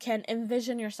 like you can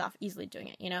envision yourself easily doing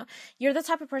it, you know? You're the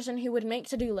type of person who would make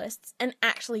to-do lists and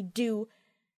actually do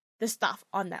the stuff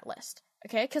on that list,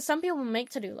 okay? Because some people make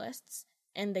to-do lists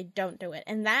and they don't do it,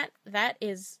 and that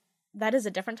is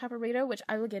a different type of reader, which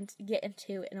I will get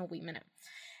into in a wee minute.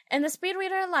 And the speed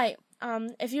reader, like,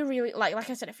 if you really, like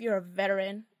I said, if you're a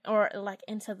veteran or, like,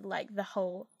 into, like, the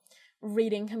whole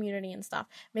reading community and stuff,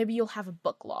 maybe you'll have a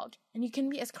book log, and you can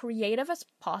be as creative as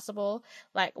possible,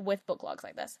 like, with book logs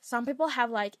like this. Some people have,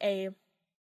 like a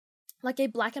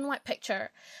black and white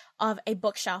picture of a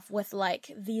bookshelf with,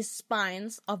 like, these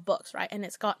spines of books, right? And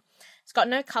it's got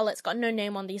no color, it's got no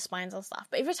name on these spines and stuff.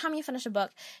 But every time you finish a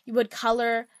book, you would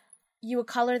color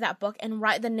that book and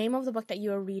write the name of the book that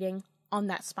you are reading on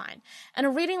that spine. And a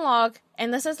reading log,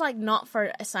 and this is, like, not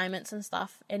for assignments and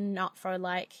stuff, and not for,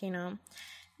 like, you know,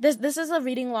 this is a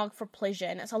reading log for pleasure,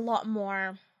 and it's a lot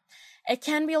more, it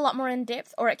can be a lot more in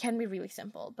depth, or it can be really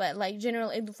simple, but, like,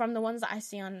 generally, from the ones that I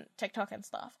see on TikTok and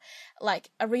stuff, like,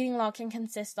 a reading log can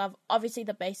consist of, obviously,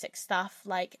 the basic stuff,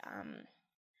 like,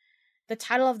 the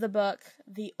title of the book,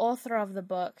 the author of the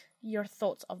book, your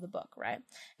thoughts of the book, right?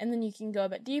 And then you can go a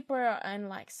bit deeper and,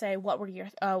 like, say, what were your,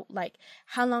 like,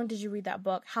 how long did you read that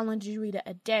book? How long did you read it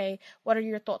a day? What are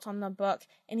your thoughts on the book?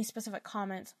 Any specific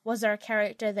comments? Was there a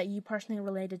character that you personally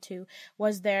related to?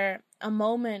 Was there a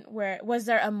moment where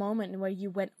you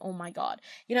went, oh my God?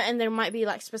 You know, and there might be,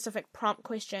 like, specific prompt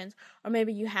questions, or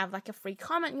maybe you have, like, a free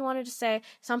comment you wanted to say.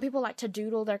 Some people like to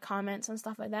doodle their comments and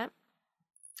stuff like that.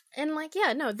 And, like,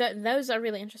 yeah, no, those are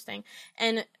really interesting.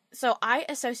 And so I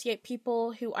associate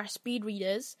people who are speed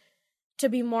readers to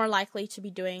be more likely to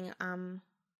be doing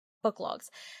book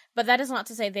logs. But that is not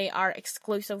to say they are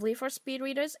exclusively for speed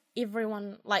readers.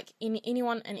 Everyone, like,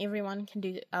 anyone and everyone can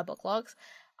do book logs.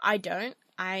 I don't.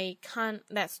 I can't.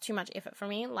 That's too much effort for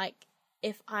me. Like,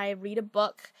 if I read a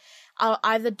book, I'll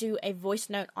either do a voice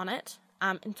note on it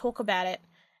and talk about it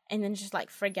and then just, like,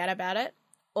 forget about it.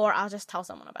 Or I'll just tell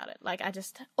someone about it. Like,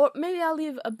 or maybe I'll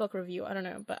leave a book review. I don't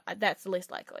know, but that's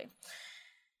less likely.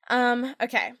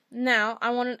 Okay. Now,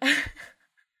 I want to...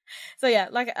 So, yeah,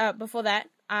 like, before that,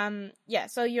 yeah,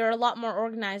 so you're a lot more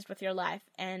organized with your life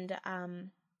and,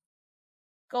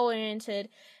 goal-oriented.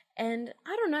 And,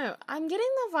 I don't know, I'm getting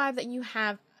the vibe that you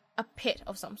have a pet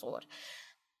of some sort.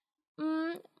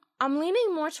 I'm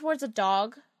leaning more towards a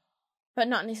dog, but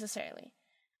not necessarily.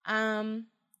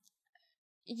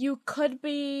 You could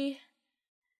be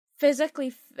physically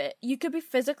fit. You could be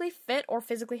physically fit or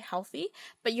physically healthy,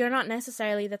 but you're not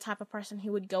necessarily the type of person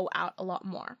who would go out a lot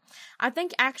more. I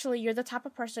think actually you're the type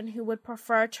of person who would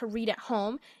prefer to read at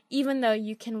home, even though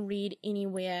you can read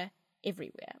anywhere,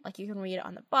 everywhere. Like, you can read it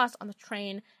on the bus, on the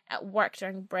train, at work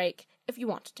during break, if you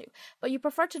wanted to. But you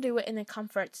prefer to do it in the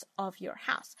comforts of your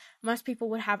house. Most people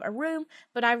would have a room,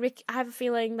 but I have a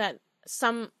feeling that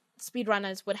some speed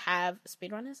readers would have,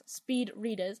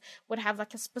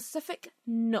 like, a specific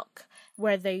nook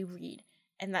where they read,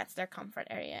 and that's their comfort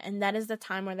area, and that is the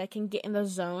time where they can get in the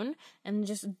zone and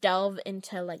just delve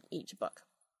into, like, each book.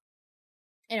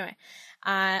 Anyway,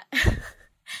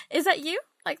 is that you?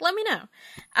 Like, let me know.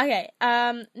 Okay,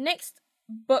 next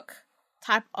book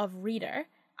type of reader,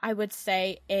 I would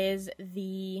say, is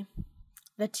the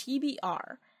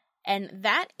TBR, and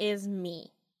that is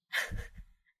me.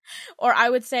 Or I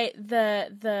would say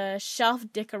the shelf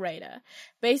decorator.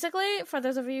 Basically, for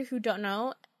those of you who don't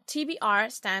know, TBR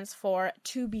stands for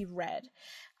to be read.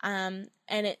 And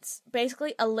it's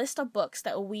basically a list of books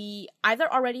that we either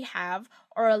already have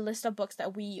or a list of books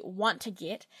that we want to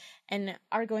get and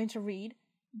are going to read,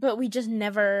 but we just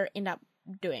never end up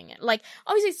doing it. Like,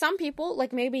 obviously some people,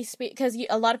 like, maybe because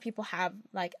a lot of people have,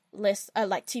 like, lists,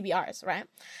 like TBRs, right?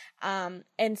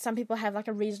 And some people have, like,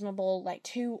 a reasonable, like,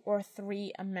 2 or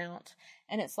 3 amount,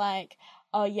 and it's like,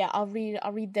 oh yeah, I'll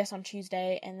read this on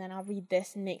Tuesday, and then I'll read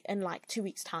this in like 2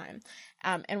 weeks time,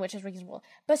 and which is reasonable.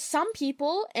 But some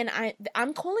people, and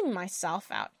I'm calling myself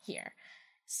out here,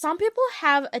 some people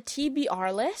have a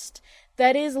TBR list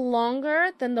that is longer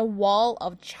than the Wall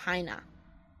of China.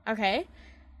 Okay?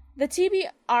 The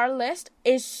TBR list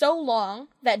is so long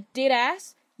that,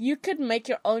 deadass, you could make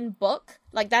your own book.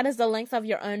 Like, that is the length of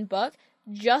your own book,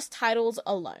 just titles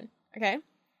alone. Okay?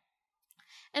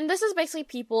 And this is basically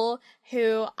people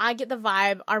who, I get the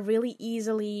vibe, are really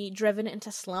easily driven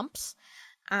into slumps.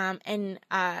 And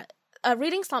a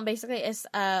reading slump basically is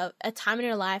a time in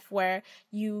your life where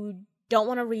you don't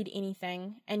want to read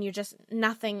anything, and you're just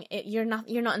you're not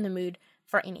in the mood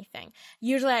for anything.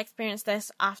 Usually I experience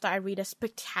this after I read a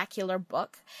spectacular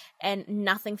book and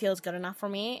nothing feels good enough for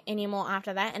me anymore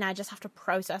after that, and I just have to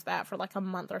process that for like a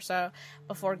month or so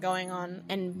before going on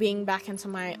and being back into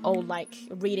my old like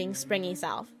reading springy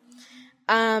self.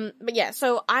 But yeah,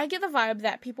 so I get the vibe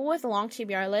that people with long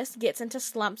TBR lists gets into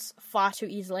slumps far too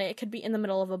easily. It could be in the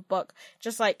middle of a book,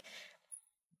 just like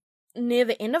near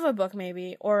the end of a book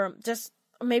maybe, or just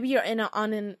maybe you're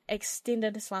on an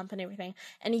extended slump and everything,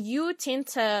 and you tend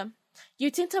to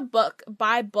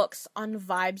buy books on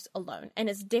vibes alone, and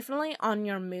it's definitely on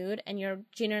your mood, and you're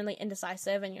generally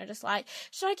indecisive, and you're just like,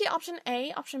 should I get option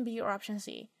A, option B, or option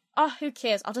C? Oh, who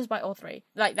cares? I'll just buy all three.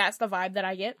 Like, that's the vibe that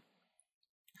I get.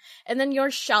 And then your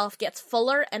shelf gets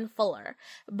fuller and fuller,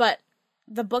 but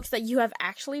the books that you have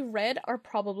actually read are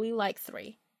probably like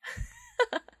 3.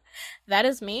 That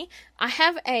is me. I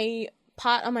have a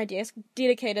part on my desk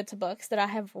dedicated to books that I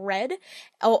have read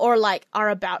or like are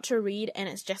about to read, and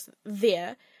it's just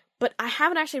there, but I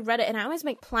haven't actually read it, and I always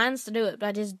make plans to do it, but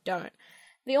I just don't.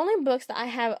 The only books that I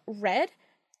have read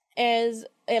is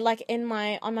like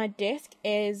on my desk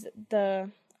is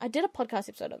I did a podcast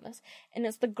episode on this, and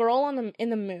it's The Girl in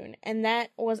the Moon, and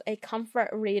that was a comfort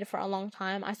read for a long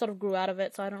time. I sort of grew out of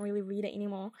it, so I don't really read it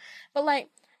anymore. But like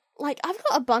I've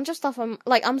got a bunch of stuff.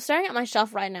 I'm staring at my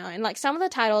shelf right now, and like some of the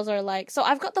titles are like, so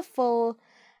I've got the full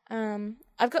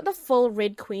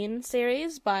Red Queen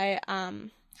series by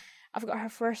I forgot her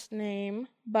first name,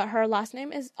 but her last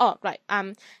name is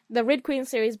the Red Queen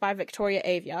series by Victoria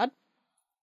Aveyard,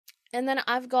 and then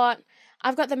I've got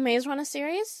the Maze Runner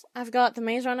series. I've got the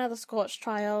Maze Runner, the Scorch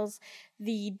Trials,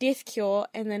 the Death Cure,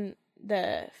 and then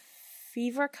the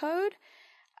Fever Code.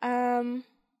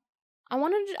 I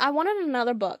wanted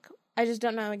another book. I just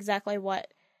don't know exactly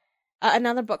what.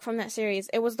 Another book from that series.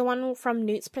 It was the one from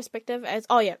Newt's perspective as,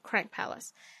 Crank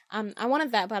Palace. I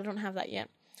wanted that, but I don't have that yet.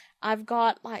 I've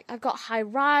got High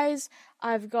Rise.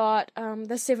 I've got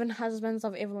The Seven Husbands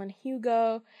of Evelyn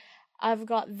Hugo. I've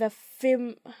got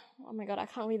oh my god, I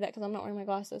can't read that because I'm not wearing my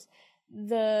glasses.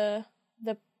 The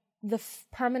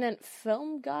Permanent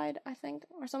Film Guide, I think,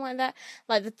 or something like that.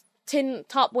 Like the 10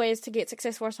 top ways to get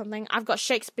successful or something. I've got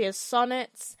Shakespeare's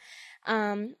sonnets.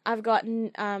 I've got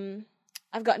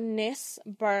Ness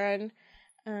Byrne.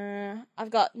 I've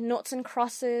got Noughts and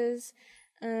Crosses.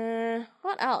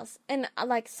 What else? And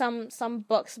like some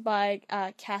books by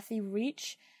Kathy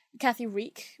Reach. I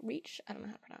don't know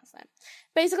how to pronounce that.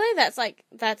 Basically,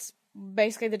 that's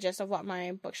basically the gist of what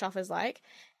my bookshelf is like.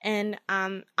 And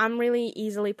I'm really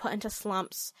easily put into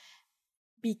slumps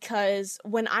because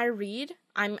when I read,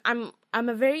 I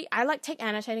like take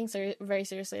annotating very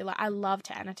seriously. Like, I love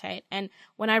to annotate, and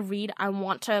when I read, I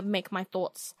want to make my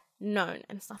thoughts known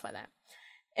and stuff like that.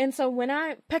 And so when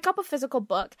I pick up a physical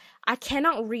book, I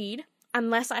cannot read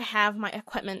unless I have my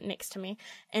equipment next to me,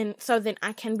 and so then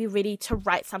I can be ready to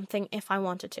write something if I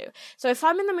wanted to. So if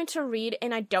I'm in the mood to read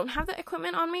and I don't have the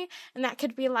equipment on me, and that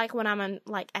could be like when I'm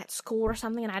at school or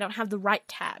something and I don't have the right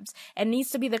tabs, it needs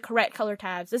to be the correct color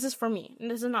tabs. This is for me.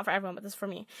 This is not for everyone, but this is for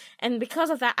me. And because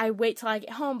of that, I wait till I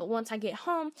get home, but once I get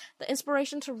home, the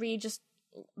inspiration to read just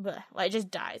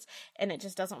dies, and it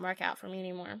just doesn't work out for me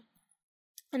anymore.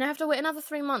 And I have to wait another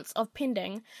 3 months of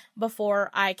pending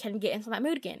before I can get into that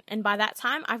mood again. And by that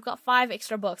time, I've got 5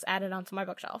 extra books added onto my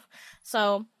bookshelf.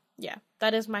 So, yeah,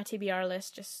 that is my TBR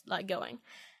list just, like, going.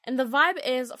 And the vibe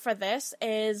is, for this,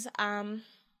 is, if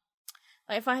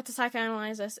I had to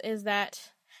psychoanalyze this, is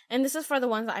that, and this is for the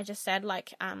ones that I just said,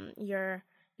 like,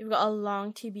 you've got a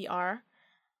long TBR,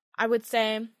 I would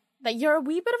say that you're a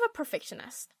wee bit of a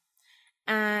perfectionist.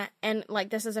 And like,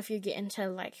 this is if you get into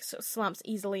like slumps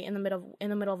easily in the middle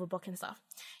of a book and stuff.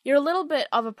 You're a little bit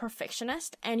of a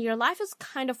perfectionist, and your life is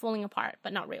kind of falling apart,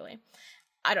 but not really.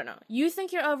 I don't know. You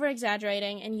think you're over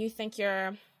exaggerating, and you think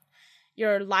your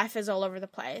life is all over the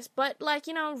place, but like,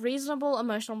 reasonable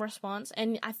emotional response.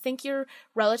 And I think you're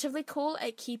relatively cool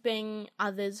at keeping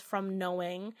others from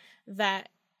knowing that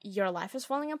your life is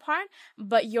falling apart,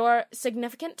 but your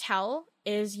significant tell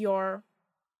is your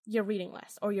reading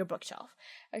list or your bookshelf,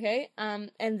 okay?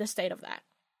 And the state of that.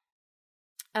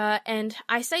 And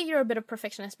I say you're a bit of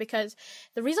perfectionist because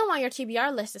the reason why your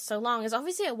TBR list is so long is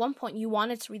obviously at one point you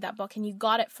wanted to read that book and you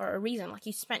got it for a reason, like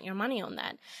you spent your money on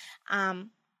that.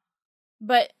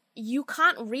 But you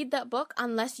can't read that book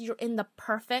unless you're in the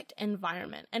perfect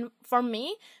environment. And for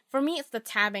me, it's the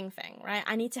tabbing thing, right?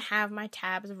 I need to have my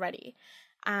tabs ready.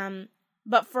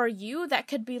 But for you, that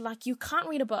could be like, you can't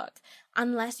read a book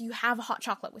unless you have hot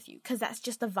chocolate with you, because that's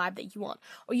just the vibe that you want.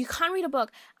 Or you can't read a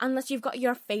book unless you've got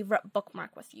your favorite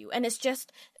bookmark with you. And it's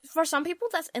just, for some people,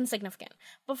 that's insignificant.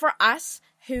 But for us,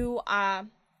 who are,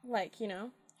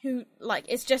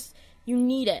 it's just, you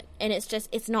need it, and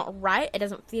it's not right, it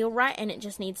doesn't feel right, and it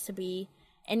just needs to be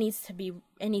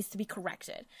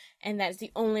corrected. And that's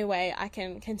the only way I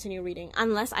can continue reading,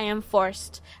 unless I am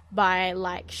forced by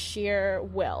like sheer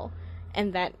will,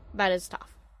 and that is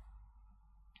tough.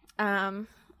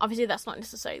 Obviously that's not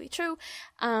necessarily true.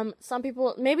 Some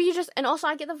people, maybe you just, and also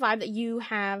I get the vibe that you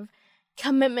have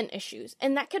commitment issues,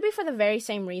 and that could be for the very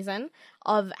same reason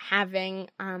of having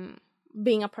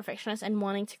being a perfectionist and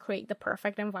wanting to create the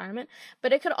perfect environment,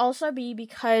 but it could also be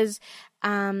because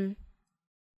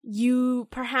you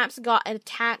perhaps got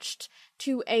attached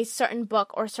to a certain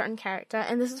book or a certain character,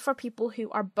 and this is for people who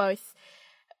both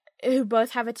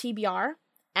have a TBR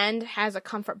and has a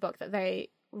comfort book that they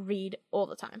read all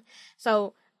the time.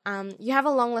 So you have a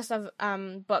long list of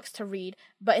books to read,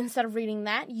 but instead of reading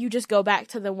that, you just go back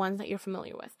to the ones that you're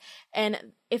familiar with.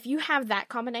 And if you have that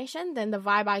combination, then the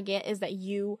vibe I get is that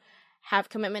you have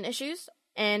commitment issues,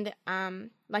 and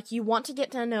like you want to get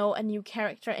to know a new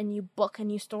character, a new book, a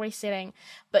new story setting,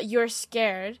 but you're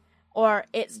scared, or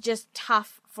it's just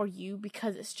tough for you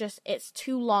because it's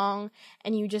too long,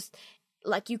 and you just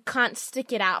like you can't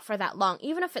stick it out for that long,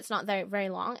 even if it's not very, very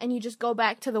long, and you just go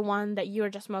back to the one that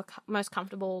you're just most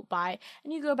comfortable by,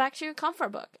 and you go back to your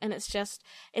comfort book, and it's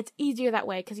easier that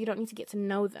way because you don't need to get to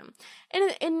know them.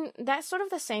 And that's sort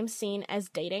of the same scene as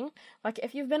dating. Like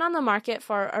if you've been on the market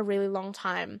for a really long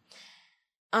time,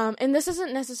 and this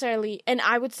isn't necessarily, and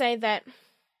I would say that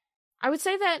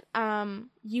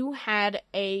you had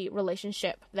a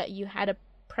relationship that you had a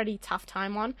pretty tough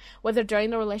time on, whether during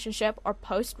the relationship or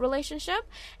post-relationship,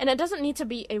 and it doesn't need to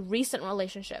be a recent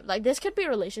relationship. Like this could be a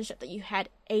relationship that you had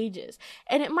ages,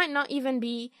 and it might not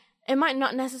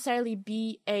necessarily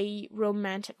be a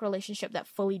romantic relationship that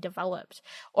fully developed,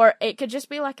 or it could just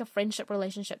be like a friendship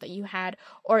relationship that you had,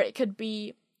 or it could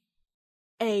be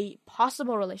a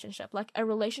possible relationship, like a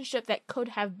relationship that could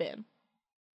have been,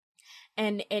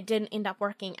 and it didn't end up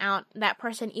working out. That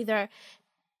person either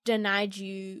denied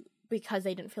you because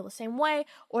they didn't feel the same way,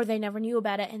 or they never knew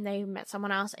about it and they met someone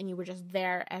else, and you were just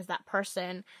there as that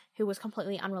person who was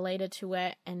completely unrelated to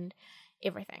it and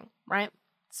everything, right?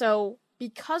 So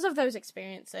because of those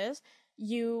experiences,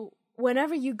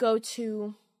 whenever you go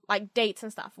to like dates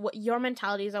and stuff, what your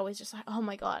mentality is always just like, oh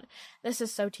my god, this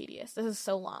is so tedious, this is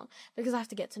so long, because I have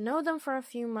to get to know them for a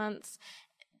few months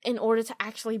in order to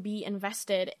actually be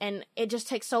invested, and it just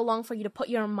takes so long for you to put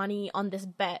your money on this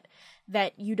bet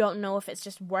that you don't know if it's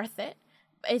just worth it.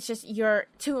 It's just you're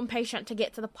too impatient to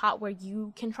get to the part where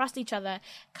you can trust each other,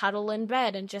 cuddle in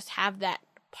bed, and just have that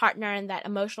partner and that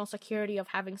emotional security of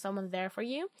having someone there for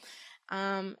you.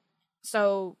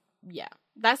 So yeah,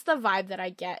 that's the vibe that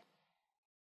I get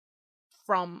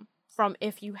from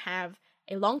if you have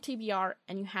a long TBR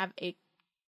and you have a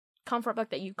comfort book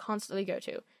that you constantly go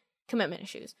to. Commitment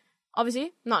issues.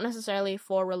 Obviously, not necessarily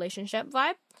for relationship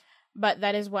vibe, but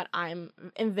that is what I'm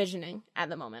envisioning at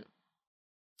the moment.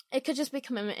 It could just be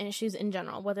commitment issues in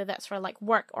general, whether that's for like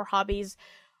work or hobbies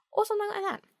or something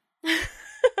like that.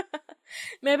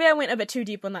 Maybe I went a bit too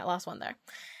deep on that last one there.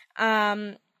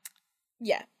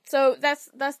 Yeah, so that's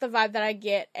the vibe that I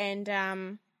get, and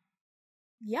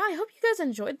yeah, I hope you guys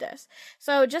enjoyed this.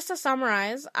 So just to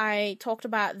summarize, I talked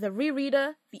about the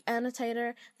rereader, the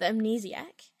annotator, the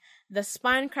amnesiac, the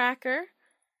spine cracker,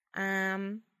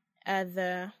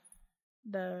 the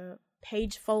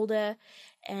page folder,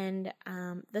 and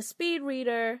the speed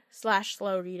reader /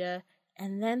 slow reader,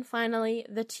 and then finally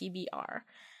the TBR.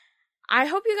 I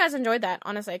hope you guys enjoyed that,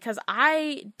 honestly, because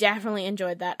I definitely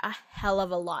enjoyed that a hell of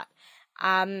a lot.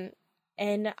 And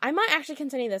I might actually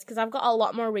continue this because I've got a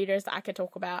lot more readers that I could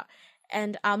talk about.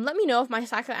 And let me know if my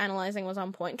psychoanalyzing was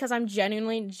on point, because I'm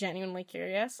genuinely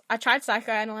curious. I tried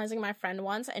psychoanalyzing my friend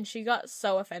once, and she got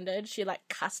so offended. She, like,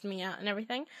 cussed me out and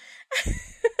everything.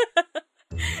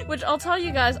 Which I'll tell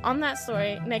you guys on that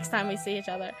story next time we see each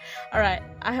other. Alright,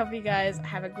 I hope you guys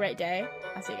have a great day.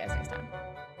 I'll see you guys next time.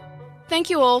 Thank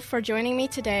you all for joining me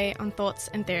today on Thoughts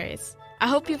and Theories. I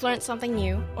hope you've learned something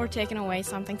new or taken away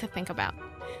something to think about.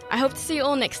 I hope to see you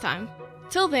all next time.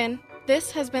 Till then,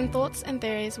 this has been Thoughts and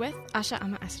Theories with Asha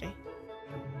Ama Asri.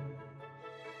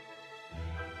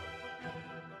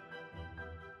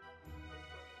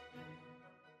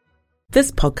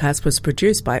 This podcast was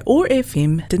produced by OAR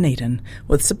FM Dunedin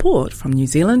with support from New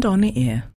Zealand On Air.